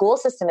that the school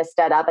system is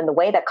set up and the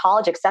way that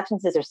college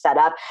acceptances are set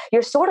up,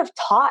 you're sort of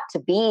taught to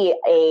be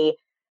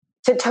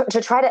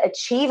to try to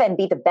achieve and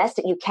be the best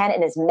that you can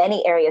in as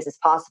many areas as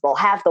possible.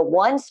 Have the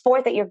one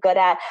sport that you're good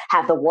at,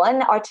 have the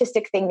one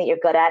artistic thing that you're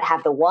good at,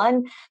 have the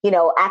one,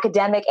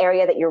 academic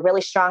area that you're really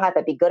strong at,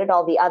 but be good at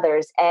all the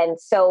others. And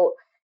so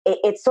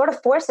it sort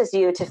of forces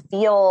you to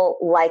feel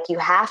like you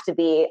have to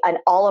be an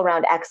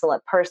all-around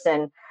excellent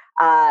person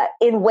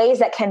in ways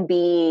that can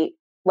be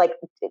like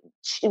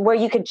where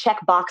you can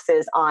check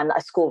boxes on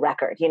a school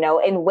record,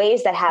 in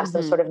ways that have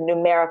some sort of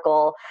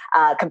numerical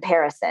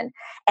comparison.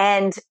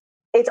 And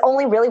it's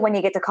only really when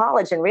you get to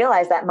college and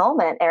realize that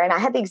moment, Erin, I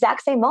had the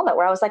exact same moment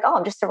where I was like, oh,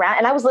 I'm just surrounded.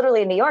 And I was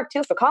literally in New York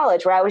too for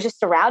college, where I was just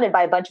surrounded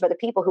by a bunch of other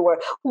people who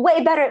were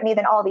way better at me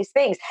than all these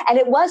things. And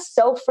it was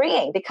so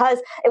freeing because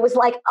it was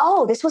like,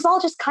 oh, this was all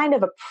just kind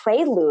of a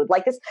prelude.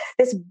 Like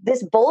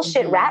this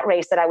bullshit rat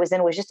race that I was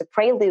in was just a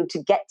prelude to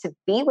get to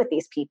be with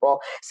these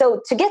people.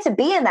 So to get to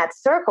be in that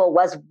circle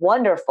was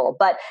wonderful,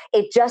 but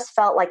it just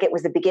felt like it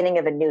was the beginning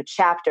of a new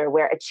chapter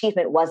where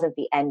achievement wasn't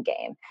the end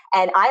game.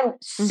 And I'm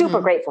super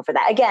grateful for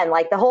that. Again,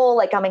 like the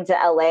whole coming to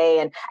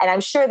LA and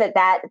I'm sure that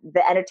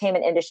the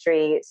entertainment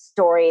industry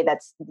story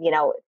that's,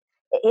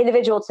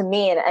 individual to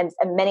me and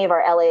many of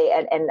our LA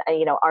and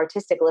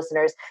artistic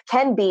listeners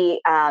can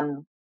be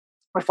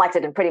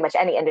reflected in pretty much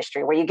any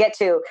industry where you get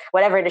to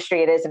whatever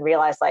industry it is and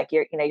realize like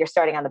you're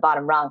starting on the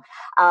bottom rung.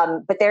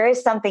 But there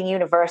is something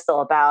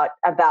universal about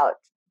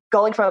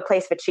going from a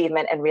place of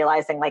achievement and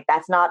realizing like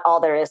that's not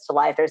all there is to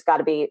life. There's got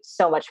to be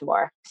so much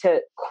more.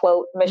 To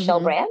quote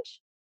Michelle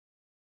Branch.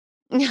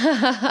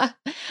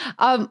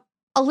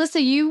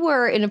 Alyssa, you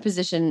were in a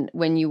position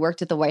when you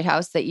worked at the White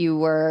House that you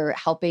were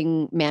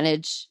helping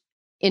manage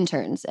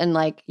interns, and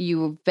like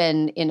you've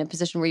been in a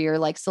position where you're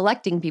like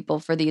selecting people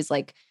for these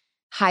like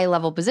high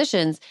level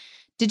positions.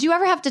 Did you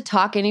ever have to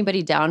talk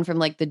anybody down from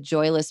like the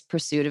joyless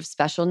pursuit of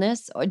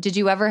specialness? Or did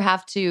you ever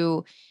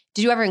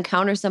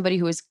encounter somebody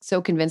who was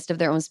so convinced of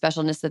their own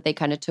specialness that they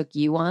kind of took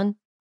you on?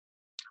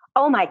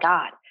 Oh my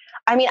God.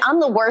 I mean, I'm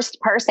the worst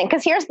person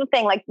because here's the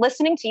thing, like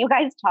listening to you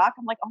guys talk,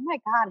 I'm like, oh my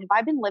God, have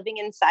I been living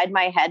inside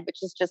my head, which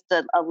is just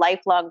a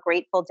lifelong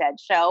Grateful Dead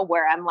show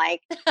where I'm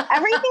like,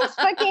 everything's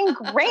fucking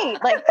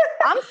great. Like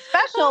I'm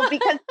special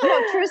because,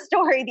 true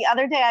story. The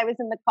other day I was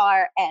in the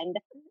car and,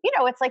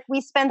 it's like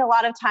we spend a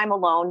lot of time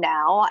alone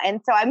now.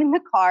 And so I'm in the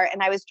car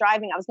and I was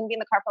driving. I was going to be in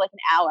the car for like an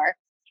hour.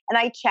 And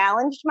I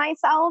challenged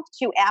myself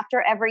to,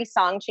 after every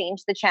song,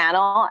 change the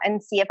channel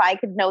and see if I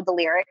could know the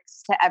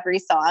lyrics to every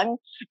song.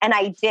 And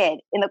I did.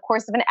 In the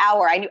course of an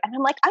hour, I knew. And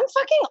I'm like, I'm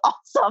fucking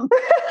awesome.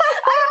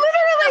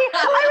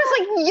 I was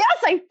like, yes,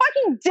 I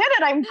fucking did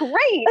it. I'm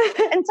great.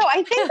 And so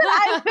I think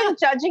that I've been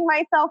judging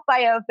myself by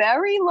a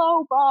very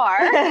low bar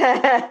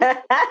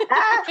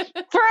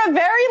for a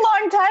very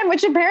long time,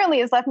 which apparently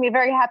has left me a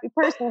very happy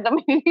person. So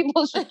maybe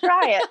people should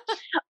try it.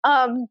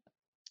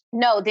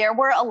 No, there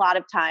were a lot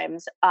of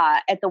times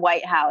at the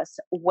White House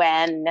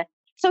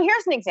so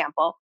here's an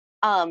example.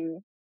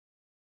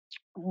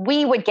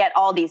 We would get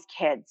all these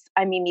kids.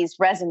 I mean, these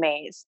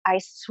resumes, I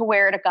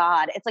swear to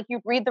God, it's like you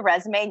read the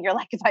resume and you're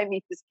like, if I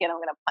meet this kid, I'm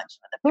going to punch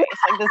him in the face.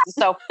 Like, this is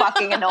so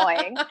fucking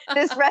annoying.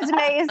 This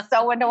resume is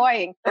so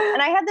annoying.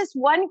 And I had this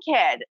one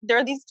kid, there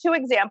are these two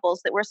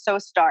examples that were so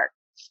stark.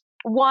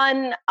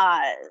 One,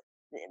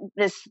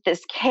 this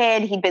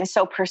kid, he'd been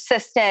so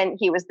persistent.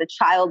 He was the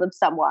child of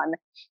someone.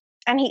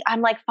 And I'm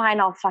like, fine,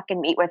 I'll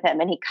fucking meet with him.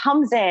 And he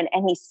comes in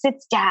and he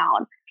sits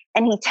down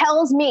and he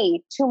tells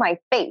me to my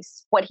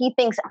face what he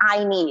thinks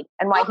I need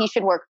and why he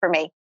should work for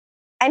me.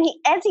 And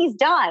as he's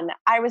done,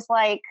 I was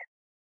like,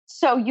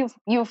 so you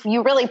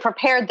really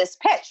prepared this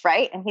pitch,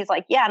 right? And he's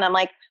like, yeah. And I'm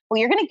like, well,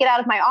 you're going to get out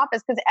of my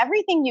office because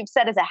everything you've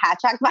said is a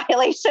Hatch Act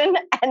violation.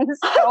 And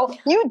so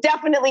you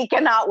definitely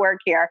cannot work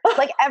here.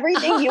 Like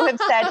everything you have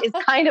said is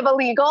kind of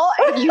illegal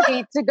and you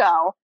need to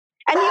go.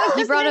 And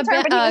he brought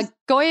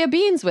Goya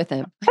beans with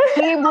him.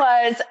 He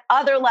was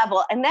other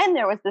level. And then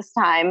there was this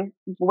time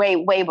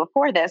way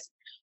before this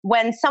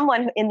when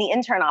someone in the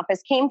intern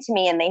office came to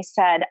me and they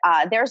said,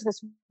 there's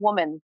this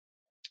woman,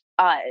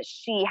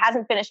 she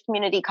hasn't finished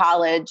community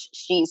college.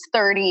 She's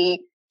 30.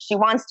 She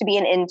wants to be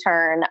an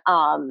intern.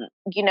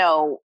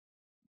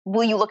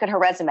 Will you look at her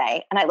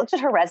resume? And I looked at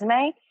her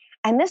resume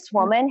and this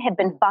woman had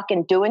been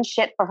fucking doing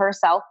shit for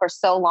herself for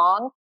so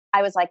long.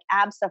 I was like,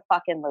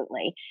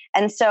 abso-fucking-lutely.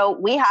 And so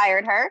we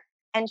hired her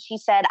and she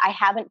said, I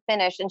haven't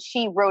finished. And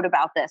she wrote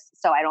about this,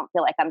 so I don't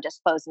feel like I'm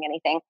disclosing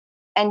anything.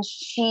 And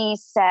she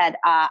said,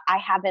 I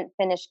haven't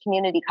finished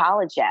community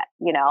college yet,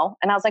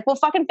 And I was like, well,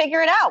 fucking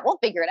figure it out. We'll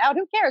figure it out.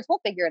 Who cares?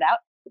 We'll figure it out.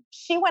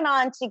 She went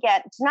on to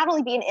not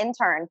only be an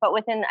intern, but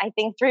within, I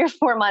think, 3 or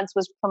 4 months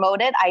was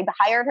promoted. I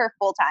hired her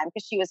full time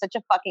because she was such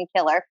a fucking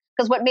killer.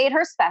 Because what made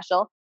her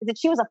special is that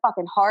she was a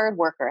fucking hard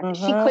worker.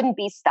 Mm-hmm. She couldn't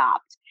be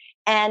stopped.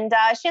 And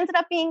she ended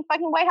up being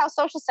fucking White House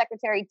social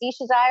secretary.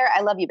 Disha Zaire,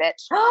 I love you,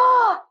 bitch.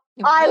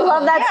 I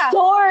love that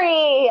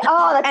story.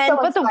 Oh, that's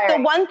so inspiring. But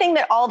the one thing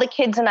that all the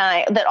kids and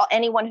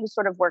anyone who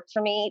sort of worked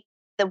for me,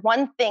 the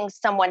one thing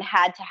someone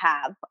had to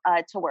have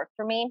to work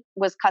for me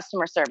was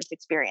customer service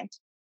experience.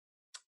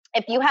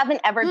 If you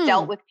haven't ever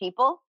dealt with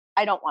people,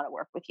 I don't want to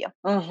work with you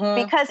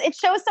because it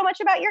shows so much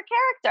about your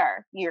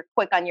character. You're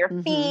quick on your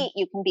feet.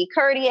 You can be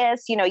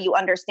courteous. You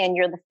understand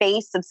you're the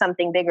face of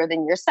something bigger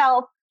than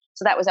yourself.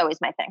 So that was always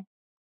my thing.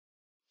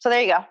 So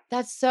there you go.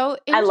 That's so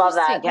interesting. I love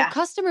that. Yeah.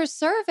 Customer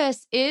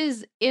service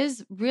is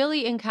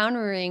really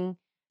encountering.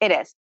 It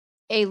is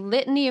a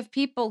litany of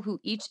people who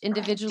each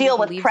individually deal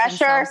with pressure.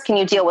 Themselves. Can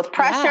you deal with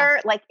pressure?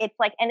 Yeah. Like it's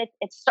like, and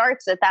it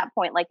starts at that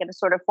point, like at a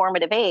sort of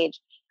formative age.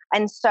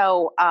 And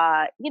so,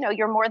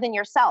 you're more than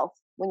yourself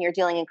when you're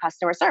dealing in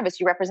customer service.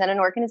 You represent an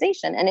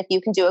organization, and if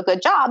you can do a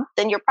good job,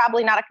 then you're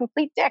probably not a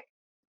complete dick.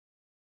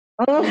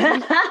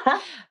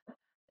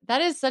 That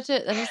is such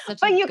a.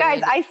 But you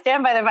guys, I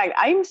stand by the fact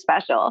I'm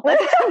special.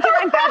 Let's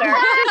get better.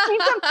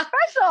 I'm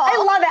special.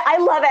 I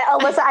love it,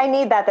 Alyssa. I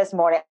need that this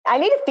morning. I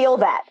need to feel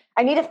that.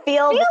 I need to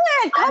feel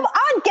it. Come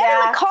on, get in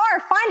the car.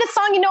 Find a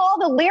song you know all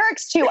the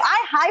lyrics to.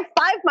 I high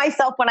five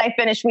myself when I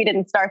finish We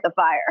Didn't Start the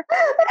Fire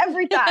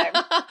every time.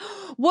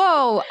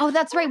 Whoa! Oh,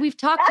 that's right. We've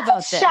talked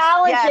about this. That's a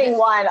challenging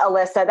one,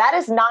 Alyssa. That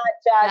is not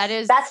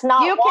just. That's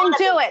not. You can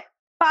do it.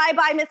 Bye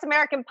bye, Miss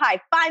American Pie.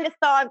 Find a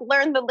song,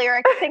 learn the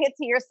lyrics, sing it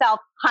to yourself.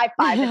 High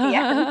five at the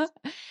end.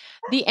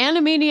 The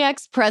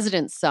Animaniacs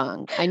President's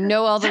song. I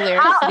know all the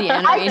lyrics to the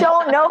Animaniacs. I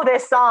don't know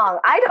this song.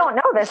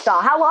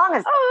 How long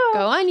is it?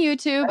 Go on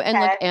YouTube and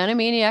look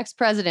Animaniacs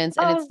Presidents.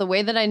 And it's the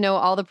way that I know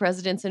all the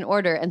presidents in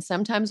order. And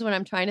sometimes when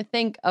I'm trying to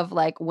think of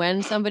like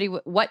when somebody,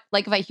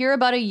 if I hear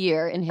about a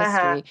year in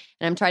history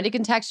and I'm trying to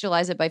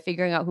contextualize it by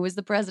figuring out who was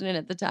the president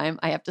at the time,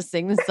 I have to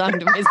sing the song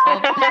to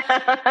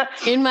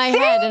myself in my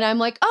head. And I'm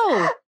like,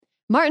 oh,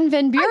 Martin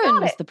Van Buren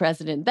was the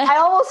president. I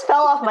almost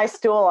fell off my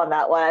stool on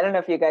that one. I don't know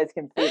if you guys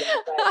can see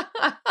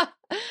that.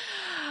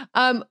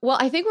 Well,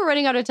 I think we're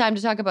running out of time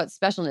to talk about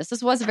specialness.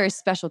 This was a very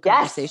special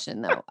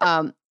conversation, though.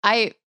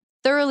 I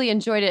thoroughly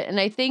enjoyed it. And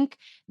I think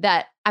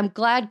that I'm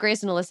glad,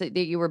 Grace and Alyssa,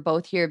 that you were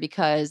both here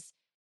because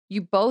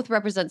you both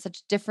represent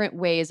such different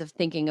ways of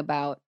thinking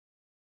about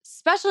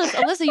specialist.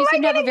 Alyssa, you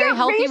seem to have a very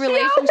healthy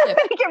relationship. I'm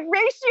gonna get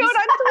ratioed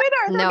on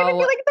Twitter. They're gonna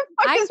be like, "The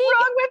fuck is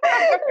wrong with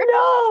her?"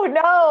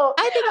 No.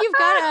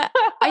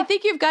 I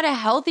think you've got a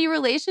healthy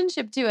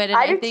relationship to it, and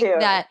I think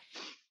that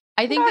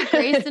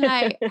Grace and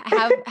I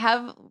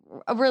have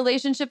a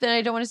relationship that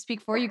I don't want to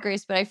speak for you,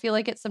 Grace, but I feel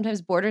like it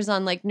sometimes borders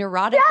on like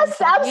neurotic. Yes,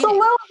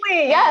 absolutely.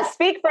 Yes,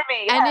 speak for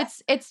me. And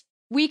it's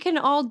we can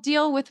all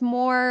deal with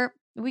more.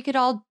 We could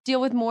all deal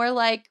with more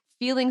like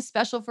feeling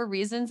special for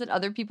reasons that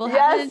other people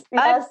haven't.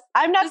 Yes.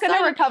 I'm not going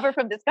to recover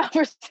from this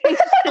conversation.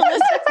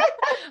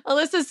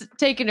 Alyssa's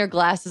taking her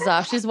glasses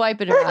off. She's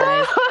wiping her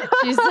eyes.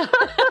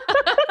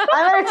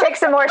 I'm going to take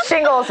some more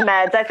shingles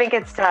meds. I think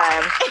it's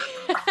time.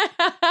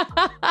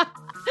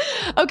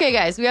 Okay,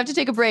 guys, we have to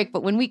take a break,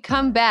 but when we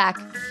come back,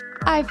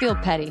 I feel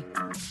petty.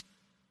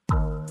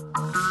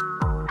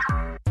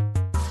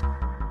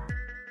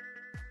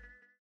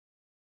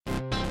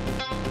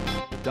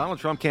 Donald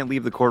Trump can't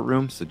leave the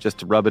courtroom, so just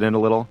to rub it in a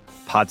little,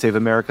 Pod Save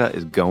America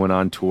is going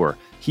on tour.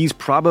 He's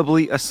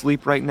probably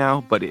asleep right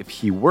now, but if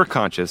he were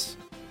conscious,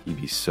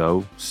 he'd be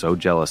so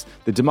jealous.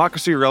 The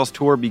Democracy or Else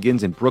tour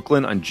begins in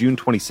Brooklyn on June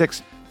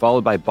 26th,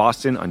 followed by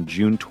Boston on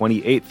June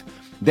 28th.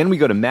 Then we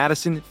go to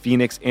Madison,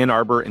 Phoenix, Ann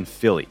Arbor, and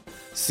Philly.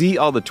 See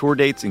all the tour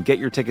dates and get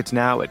your tickets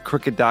now at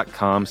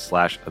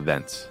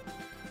crooked.com/events.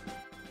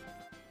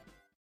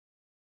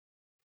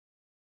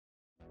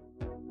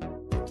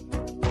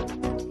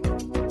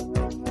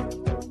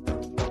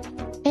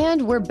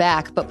 And we're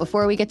back. But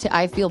before we get to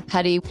I Feel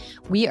Petty,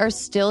 we are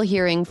still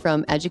hearing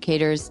from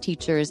educators,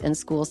 teachers, and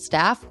school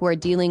staff who are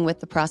dealing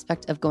with the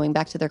prospect of going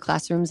back to their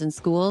classrooms and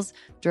schools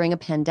during a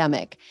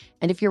pandemic.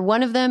 And if you're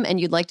one of them and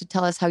you'd like to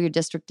tell us how your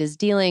district is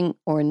dealing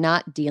or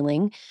not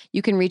dealing,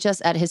 you can reach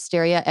us at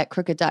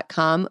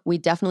hysteria@crooked.com. We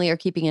definitely are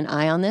keeping an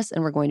eye on this,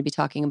 and we're going to be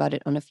talking about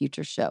it on a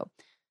future show.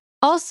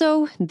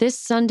 Also, this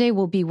Sunday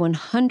will be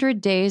 100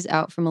 days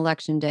out from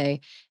Election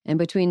Day, and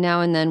between now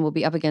and then, we'll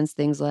be up against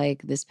things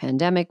like this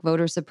pandemic,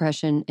 voter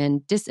suppression, and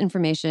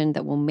disinformation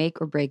that will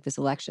make or break this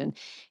election.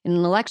 In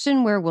an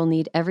election where we'll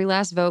need every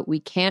last vote,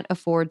 we can't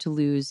afford to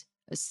lose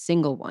a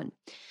single one.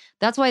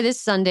 That's why this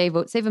Sunday,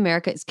 Vote Save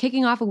America is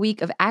kicking off a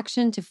week of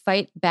action to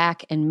fight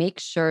back and make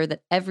sure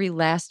that every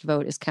last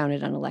vote is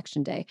counted on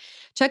Election Day.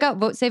 Check out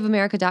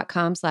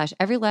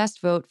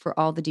votesaveamerica.com/everylastvote for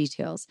all the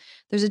details.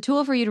 There's a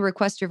tool for you to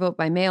request your vote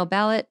by mail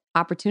ballot,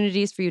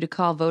 opportunities for you to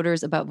call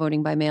voters about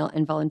voting by mail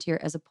and volunteer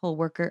as a poll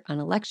worker on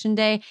Election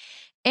Day.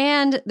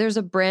 And there's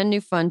a brand new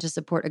fund to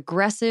support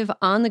aggressive,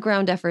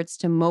 on-the-ground efforts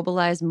to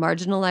mobilize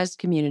marginalized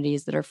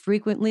communities that are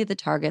frequently the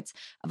targets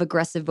of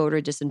aggressive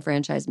voter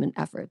disenfranchisement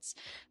efforts.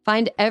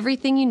 Find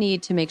everything you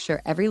need to make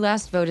sure every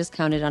last vote is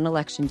counted on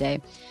Election Day.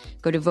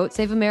 Go to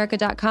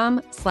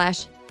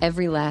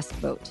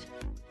votesaveamerica.com/everylastvote.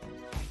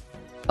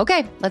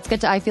 Okay, let's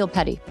get to I Feel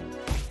Petty.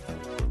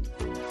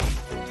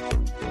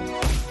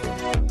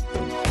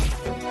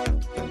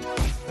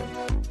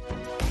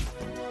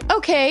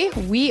 Okay,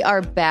 we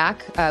are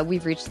back.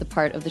 We've reached the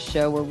part of the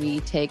show where we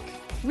take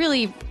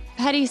really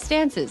petty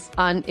stances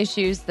on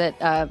issues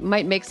that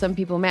might make some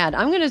people mad.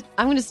 I'm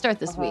gonna start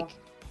this week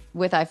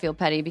with I Feel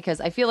Petty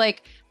because I feel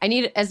like I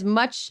need as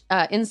much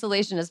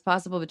insulation as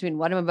possible between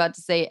what I'm about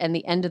to say and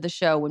the end of the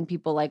show when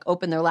people like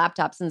open their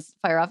laptops and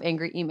fire off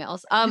angry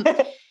emails.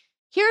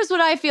 Here's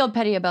what I feel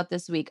petty about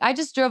this week. I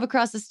just drove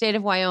across the state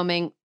of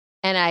Wyoming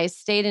and I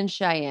stayed in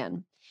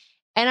Cheyenne.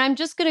 And I'm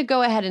just gonna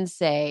go ahead and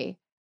say,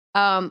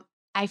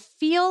 I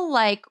feel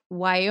like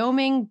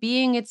Wyoming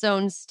being its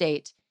own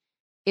state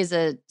is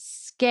a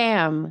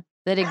scam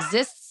that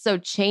exists so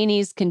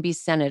Cheneys can be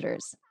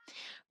senators.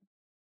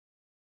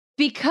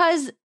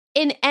 Because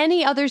in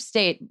any other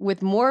state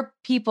with more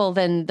people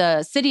than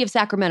the city of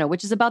Sacramento,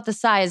 which is about the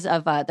size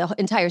of the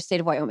entire state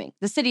of Wyoming,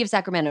 the city of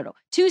Sacramento,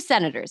 two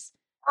senators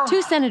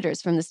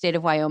from the state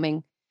of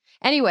Wyoming.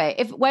 Anyway,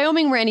 if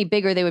Wyoming were any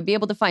bigger, they would be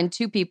able to find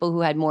two people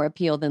who had more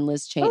appeal than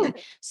Liz Cheney.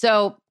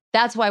 So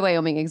that's why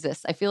Wyoming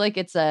exists. I feel like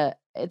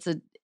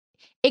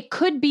it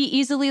could be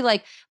easily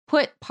like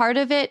put part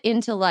of it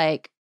into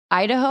like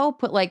Idaho,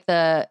 put like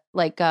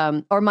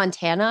or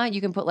Montana. You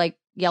can put like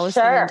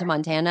Yellowstone into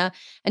Montana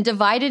and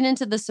divide it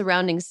into the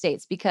surrounding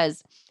states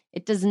because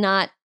there's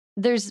not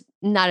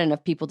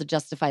enough people to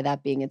justify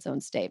that being its own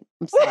state.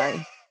 I'm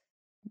sorry.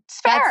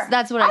 It's fair.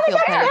 That's what I feel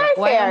petty about.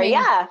 Wyoming,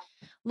 yeah.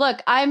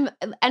 Look, and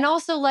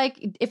also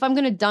like, if I'm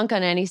going to dunk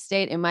on any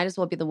state, it might as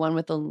well be the one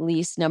with the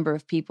least number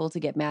of people to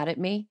get mad at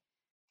me.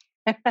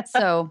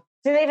 So,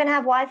 do they even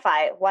have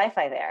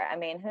Wi-Fi there? I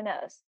mean, who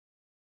knows?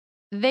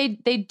 They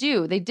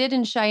do. They did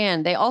in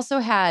Cheyenne. They also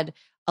had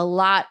a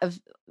lot of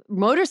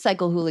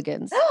motorcycle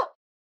hooligans.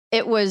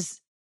 It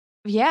was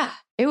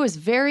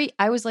very,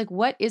 I was like,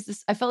 what is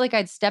this? I felt like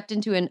I'd stepped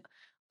into an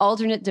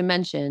alternate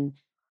dimension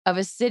of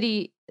a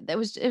city it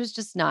was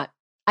just not.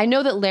 I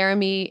know that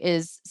Laramie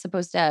is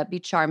supposed to be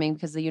charming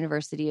because the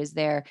university is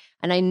there.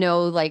 And I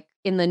know like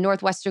in the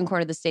northwestern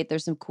corner of the state,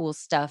 there's some cool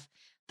stuff.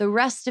 The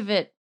rest of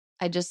it,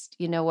 I just,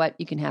 you know what?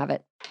 You can have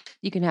it.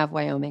 You can have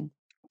Wyoming.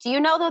 Do you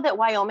know, though, that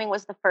Wyoming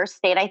was the first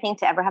state, I think,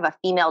 to ever have a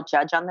female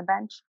judge on the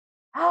bench?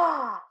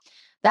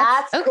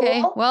 That's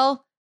okay. Cool.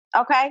 Well,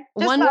 Okay,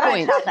 just 1 thought I'd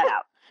point. shout that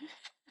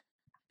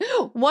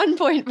out. 1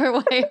 point for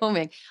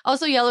Wyoming.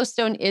 Also,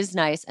 Yellowstone is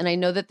nice. And I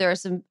know that there are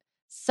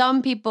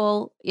some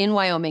people in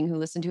Wyoming who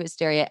listen to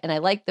Hysteria, and I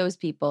like those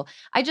people.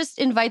 I just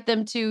invite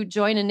them to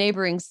join a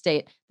neighboring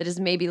state that is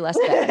maybe less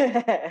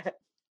bad.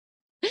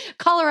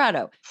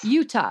 Colorado,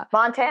 Utah,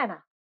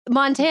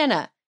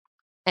 Montana.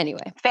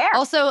 Anyway. Fair.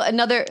 Also,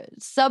 another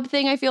sub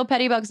thing I feel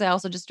petty about, because I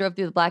also just drove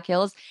through the Black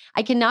Hills.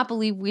 I cannot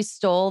believe we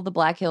stole the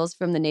Black Hills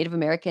from the Native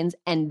Americans,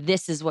 and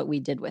this is what we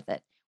did with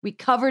it. We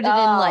covered it in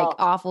like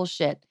awful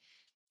shit.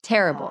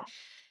 Terrible.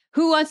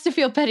 Who wants to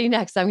feel petty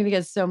next? I'm going to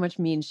get so much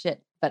mean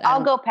shit. But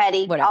I'll go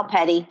petty. Whatever. I'll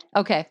petty.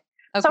 Okay.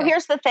 So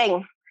here's the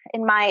thing.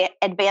 In my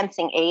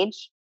advancing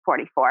age,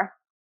 44,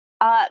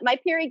 my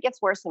period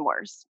gets worse and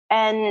worse.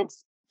 And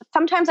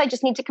sometimes I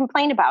just need to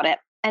complain about it.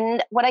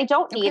 And what I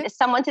don't need is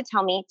someone to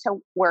tell me to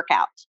work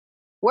out.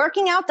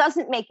 Working out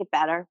doesn't make it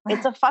better.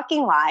 It's a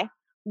fucking lie.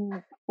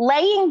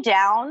 Laying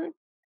down,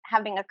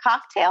 having a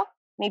cocktail,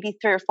 maybe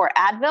 3 or 4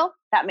 Advil,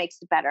 that makes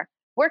it better.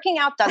 Working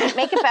out doesn't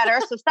make it better.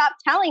 So stop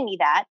telling me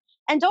that.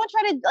 And don't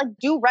try to like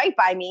do right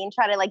by me and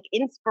try to like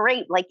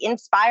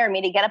inspire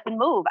me to get up and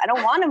move. I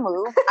don't want to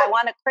move. I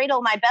want to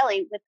cradle my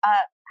belly with a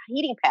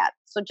heating pad.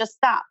 So just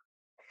stop.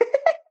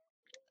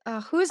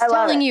 Who's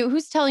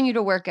telling you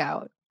to work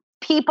out?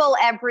 People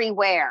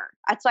everywhere.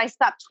 That's why I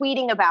stopped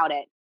tweeting about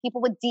it.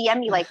 People would DM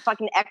me like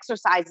fucking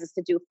exercises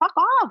to do. Fuck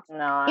off.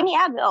 No. Give me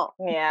Advil.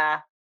 Yeah.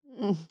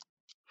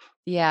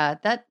 Yeah.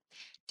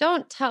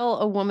 Don't tell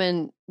a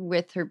woman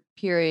with her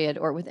period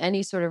or with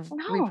any sort of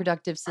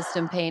reproductive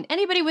system pain,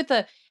 anybody with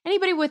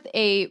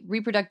a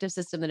reproductive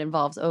system that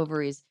involves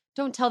ovaries,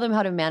 don't tell them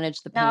how to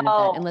manage the pain of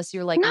that unless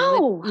you're like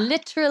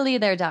literally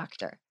their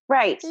doctor.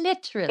 Right.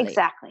 Literally.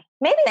 Exactly.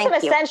 Maybe some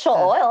essential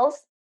oils.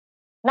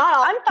 Not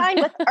all. I'm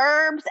fine with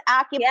herbs,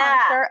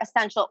 acupuncture,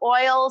 essential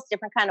oils,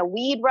 different kind of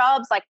weed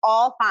rubs, like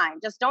all fine.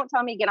 Just don't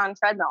tell me to get on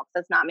treadmill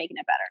because that's not making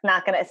it better.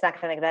 It's not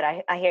gonna make it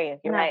better. I hear you.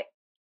 You're right.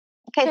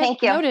 Okay,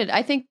 thank you. Noted.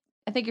 I think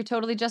you're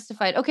totally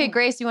justified. Okay,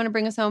 Grace, you want to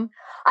bring us home?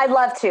 I'd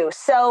love to.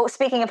 So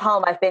speaking of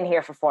home, I've been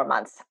here for 4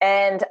 months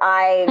and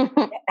I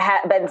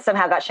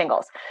somehow got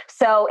shingles.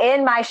 So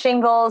in my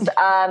shingles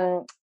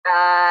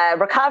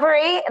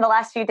recovery in the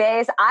last few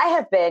days, I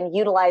have been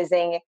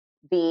utilizing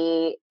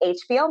the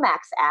HBO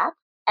Max app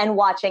and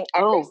watching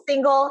every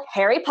single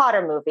Harry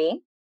Potter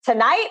movie.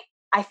 Tonight,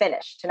 I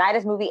finished. Tonight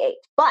is movie 8.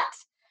 But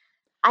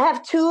I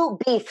have 2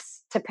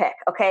 beefs to pick,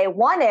 okay?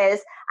 One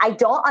is I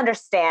don't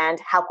understand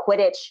how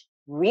Quidditch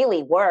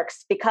really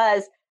works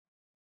because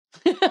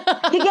you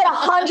get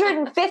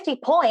 150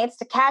 points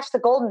to catch the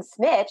golden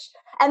snitch,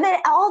 and then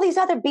all these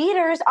other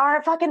beaters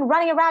are fucking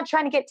running around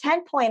trying to get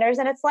 10-pointers,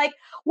 and it's like,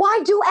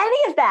 why do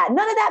any of that?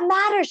 None of that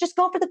matters. Just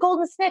go for the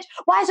golden snitch.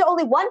 Why is there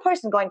only one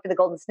person going for the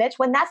golden snitch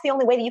when that's the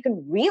only way that you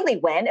can really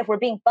win if we're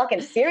being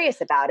fucking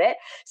serious about it?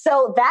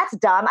 So that's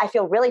dumb. I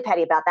feel really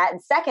petty about that.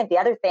 And second, the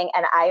other thing,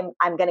 and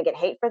I'm going to get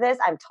hate for this,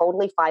 I'm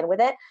totally fine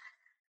with it.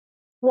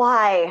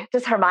 Why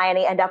does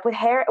Hermione end up with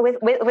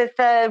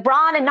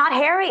Ron and not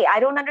Harry?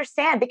 I don't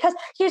understand. Because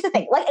here's the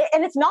thing,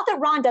 and it's not that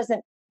Ron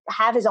doesn't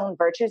have his own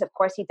virtues. Of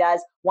course he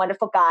does.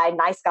 Wonderful guy,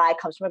 nice guy,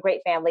 comes from a great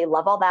family,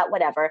 love all that,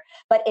 whatever.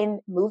 But in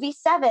movie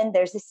 7,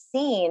 there's this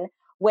scene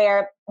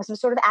where some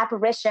sort of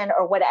apparition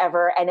or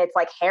whatever, and it's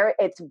like Harry,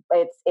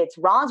 it's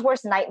Ron's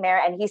worst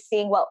nightmare, and he's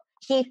seeing what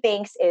he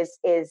thinks is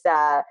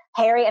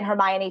Harry and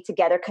Hermione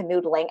together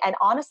canoodling. And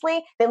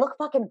honestly, they look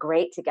fucking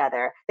great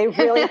together. They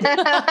really do.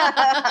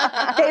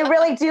 They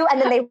really do. And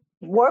then they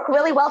work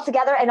really well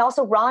together. And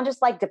also Ron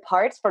just like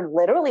departs for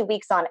literally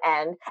weeks on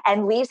end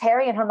and leaves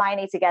Harry and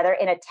Hermione together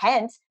in a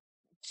tent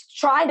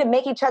trying to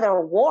make each other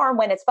warm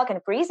when it's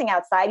fucking freezing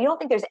outside. You don't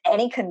think there's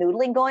any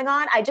canoodling going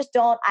on? I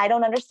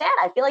don't understand.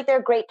 I feel like they're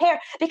a great pair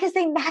because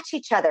they match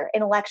each other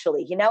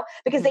intellectually,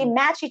 because they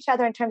match each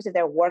other in terms of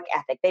their work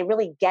ethic. They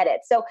really get it.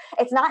 So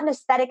it's not an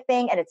aesthetic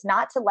thing and it's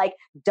not to like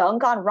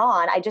dunk on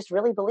Ron. I just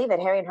really believe that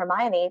Harry and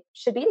Hermione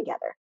should be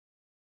together.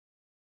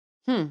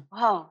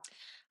 Wow.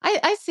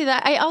 I see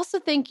that. I also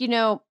think,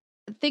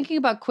 thinking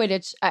about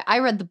Quidditch, I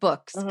read the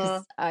books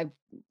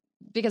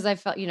because I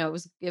felt, it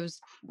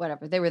was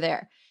whatever, they were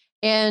there.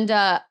 And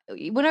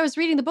when I was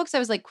reading the books, I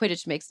was like,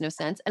 Quidditch makes no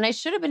sense. And I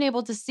should have been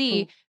able to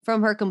see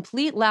from her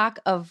complete lack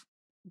of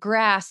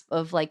grasp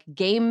of like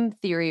game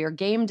theory or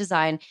game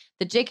design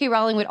that J.K.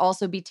 Rowling would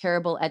also be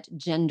terrible at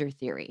gender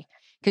theory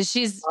because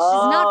she's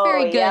not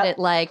very good at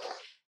like,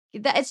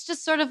 that. It's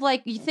just sort of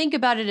like, you think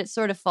about it, it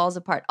sort of falls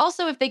apart.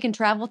 Also, if they can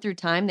travel through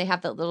time, they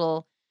have that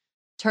little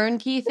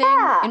turnkey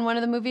thing in one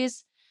of the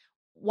movies.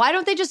 Why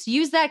don't they just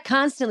use that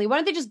constantly? Why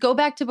don't they just go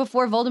back to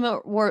before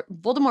Voldemort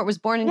was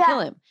born and kill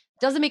him?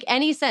 Doesn't make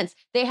any sense.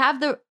 They have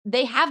the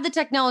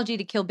technology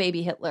to kill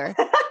baby Hitler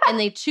and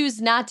they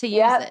choose not to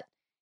use it.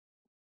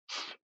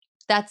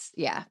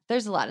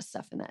 There's a lot of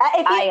stuff in that.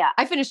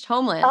 I finished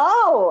Homeland.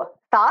 Oh,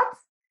 thoughts?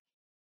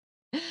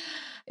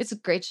 It's a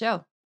great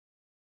show.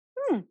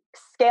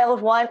 Scale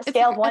of 1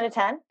 to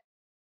 10?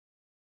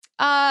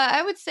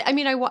 I would say, I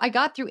mean, I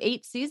got through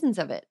 8 seasons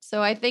of it.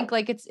 So I think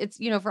like it's,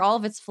 for all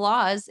of its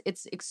flaws,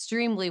 it's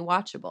extremely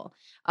watchable.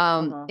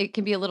 It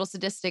can be a little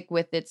sadistic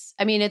with it's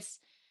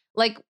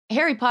like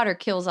Harry Potter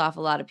kills off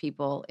a lot of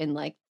people in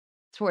like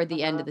toward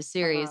the end of the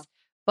series,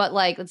 but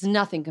like it's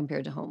nothing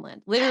compared to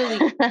Homeland.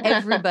 Literally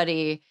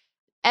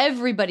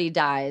everybody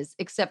dies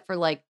except for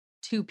like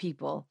 2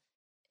 people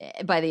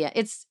by the end.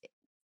 It's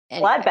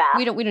bloodbath.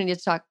 We don't need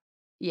to talk.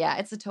 Yeah,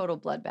 it's a total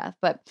bloodbath.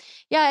 But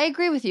yeah, I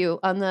agree with you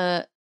on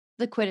the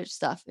Quidditch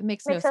stuff. It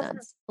makes no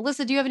sense.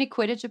 Alyssa, do you have any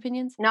Quidditch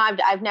opinions? No,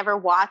 I've never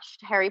watched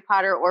Harry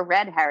Potter or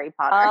read Harry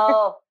Potter.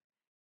 Oh,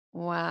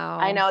 wow.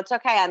 I know, it's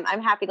okay.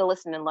 I'm happy to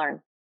listen and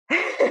learn.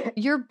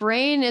 Your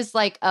brain is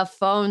like a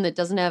phone that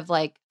doesn't have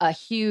like a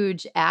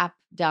huge app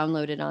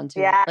downloaded onto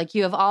it. Like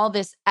you have all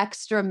this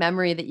extra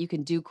memory that you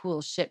can do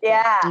cool shit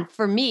with. And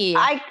for me,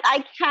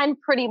 I can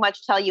pretty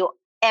much tell you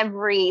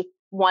every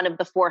one of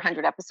the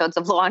 400 episodes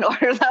of Law and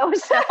Order, though.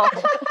 So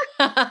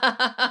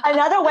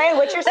another way in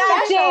which you're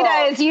that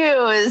data is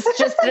used,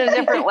 just in a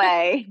different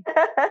way.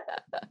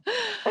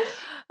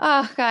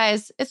 Oh,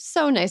 guys, it's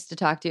so nice to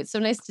talk to you. It's so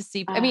nice to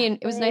see. I mean,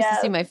 it was nice to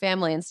see my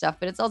family and stuff,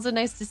 but it's also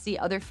nice to see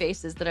other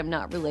faces that I'm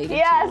not related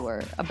to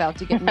or about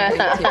to get married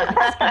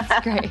to. It's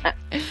great.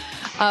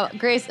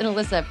 Grace and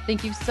Alyssa,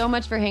 thank you so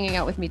much for hanging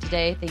out with me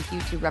today. Thank you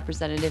to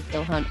Representative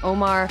Ilhan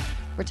Omar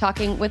for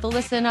talking with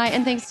Alyssa and I.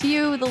 And thanks to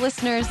you, the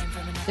listeners.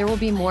 There will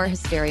be more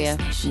Hysteria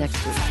next week.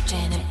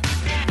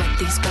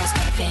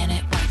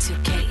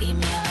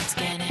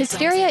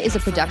 Hysteria is a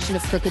production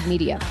of Crooked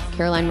Media.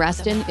 Caroline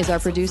Reston is our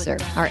producer.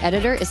 Our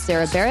editor is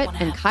Sarah Barrett,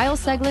 and Kyle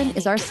Seglin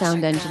is our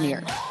sound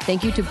engineer.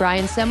 Thank you to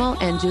Brian Semmel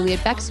and Juliet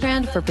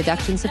Beckstrand for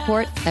production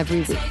support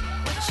every week.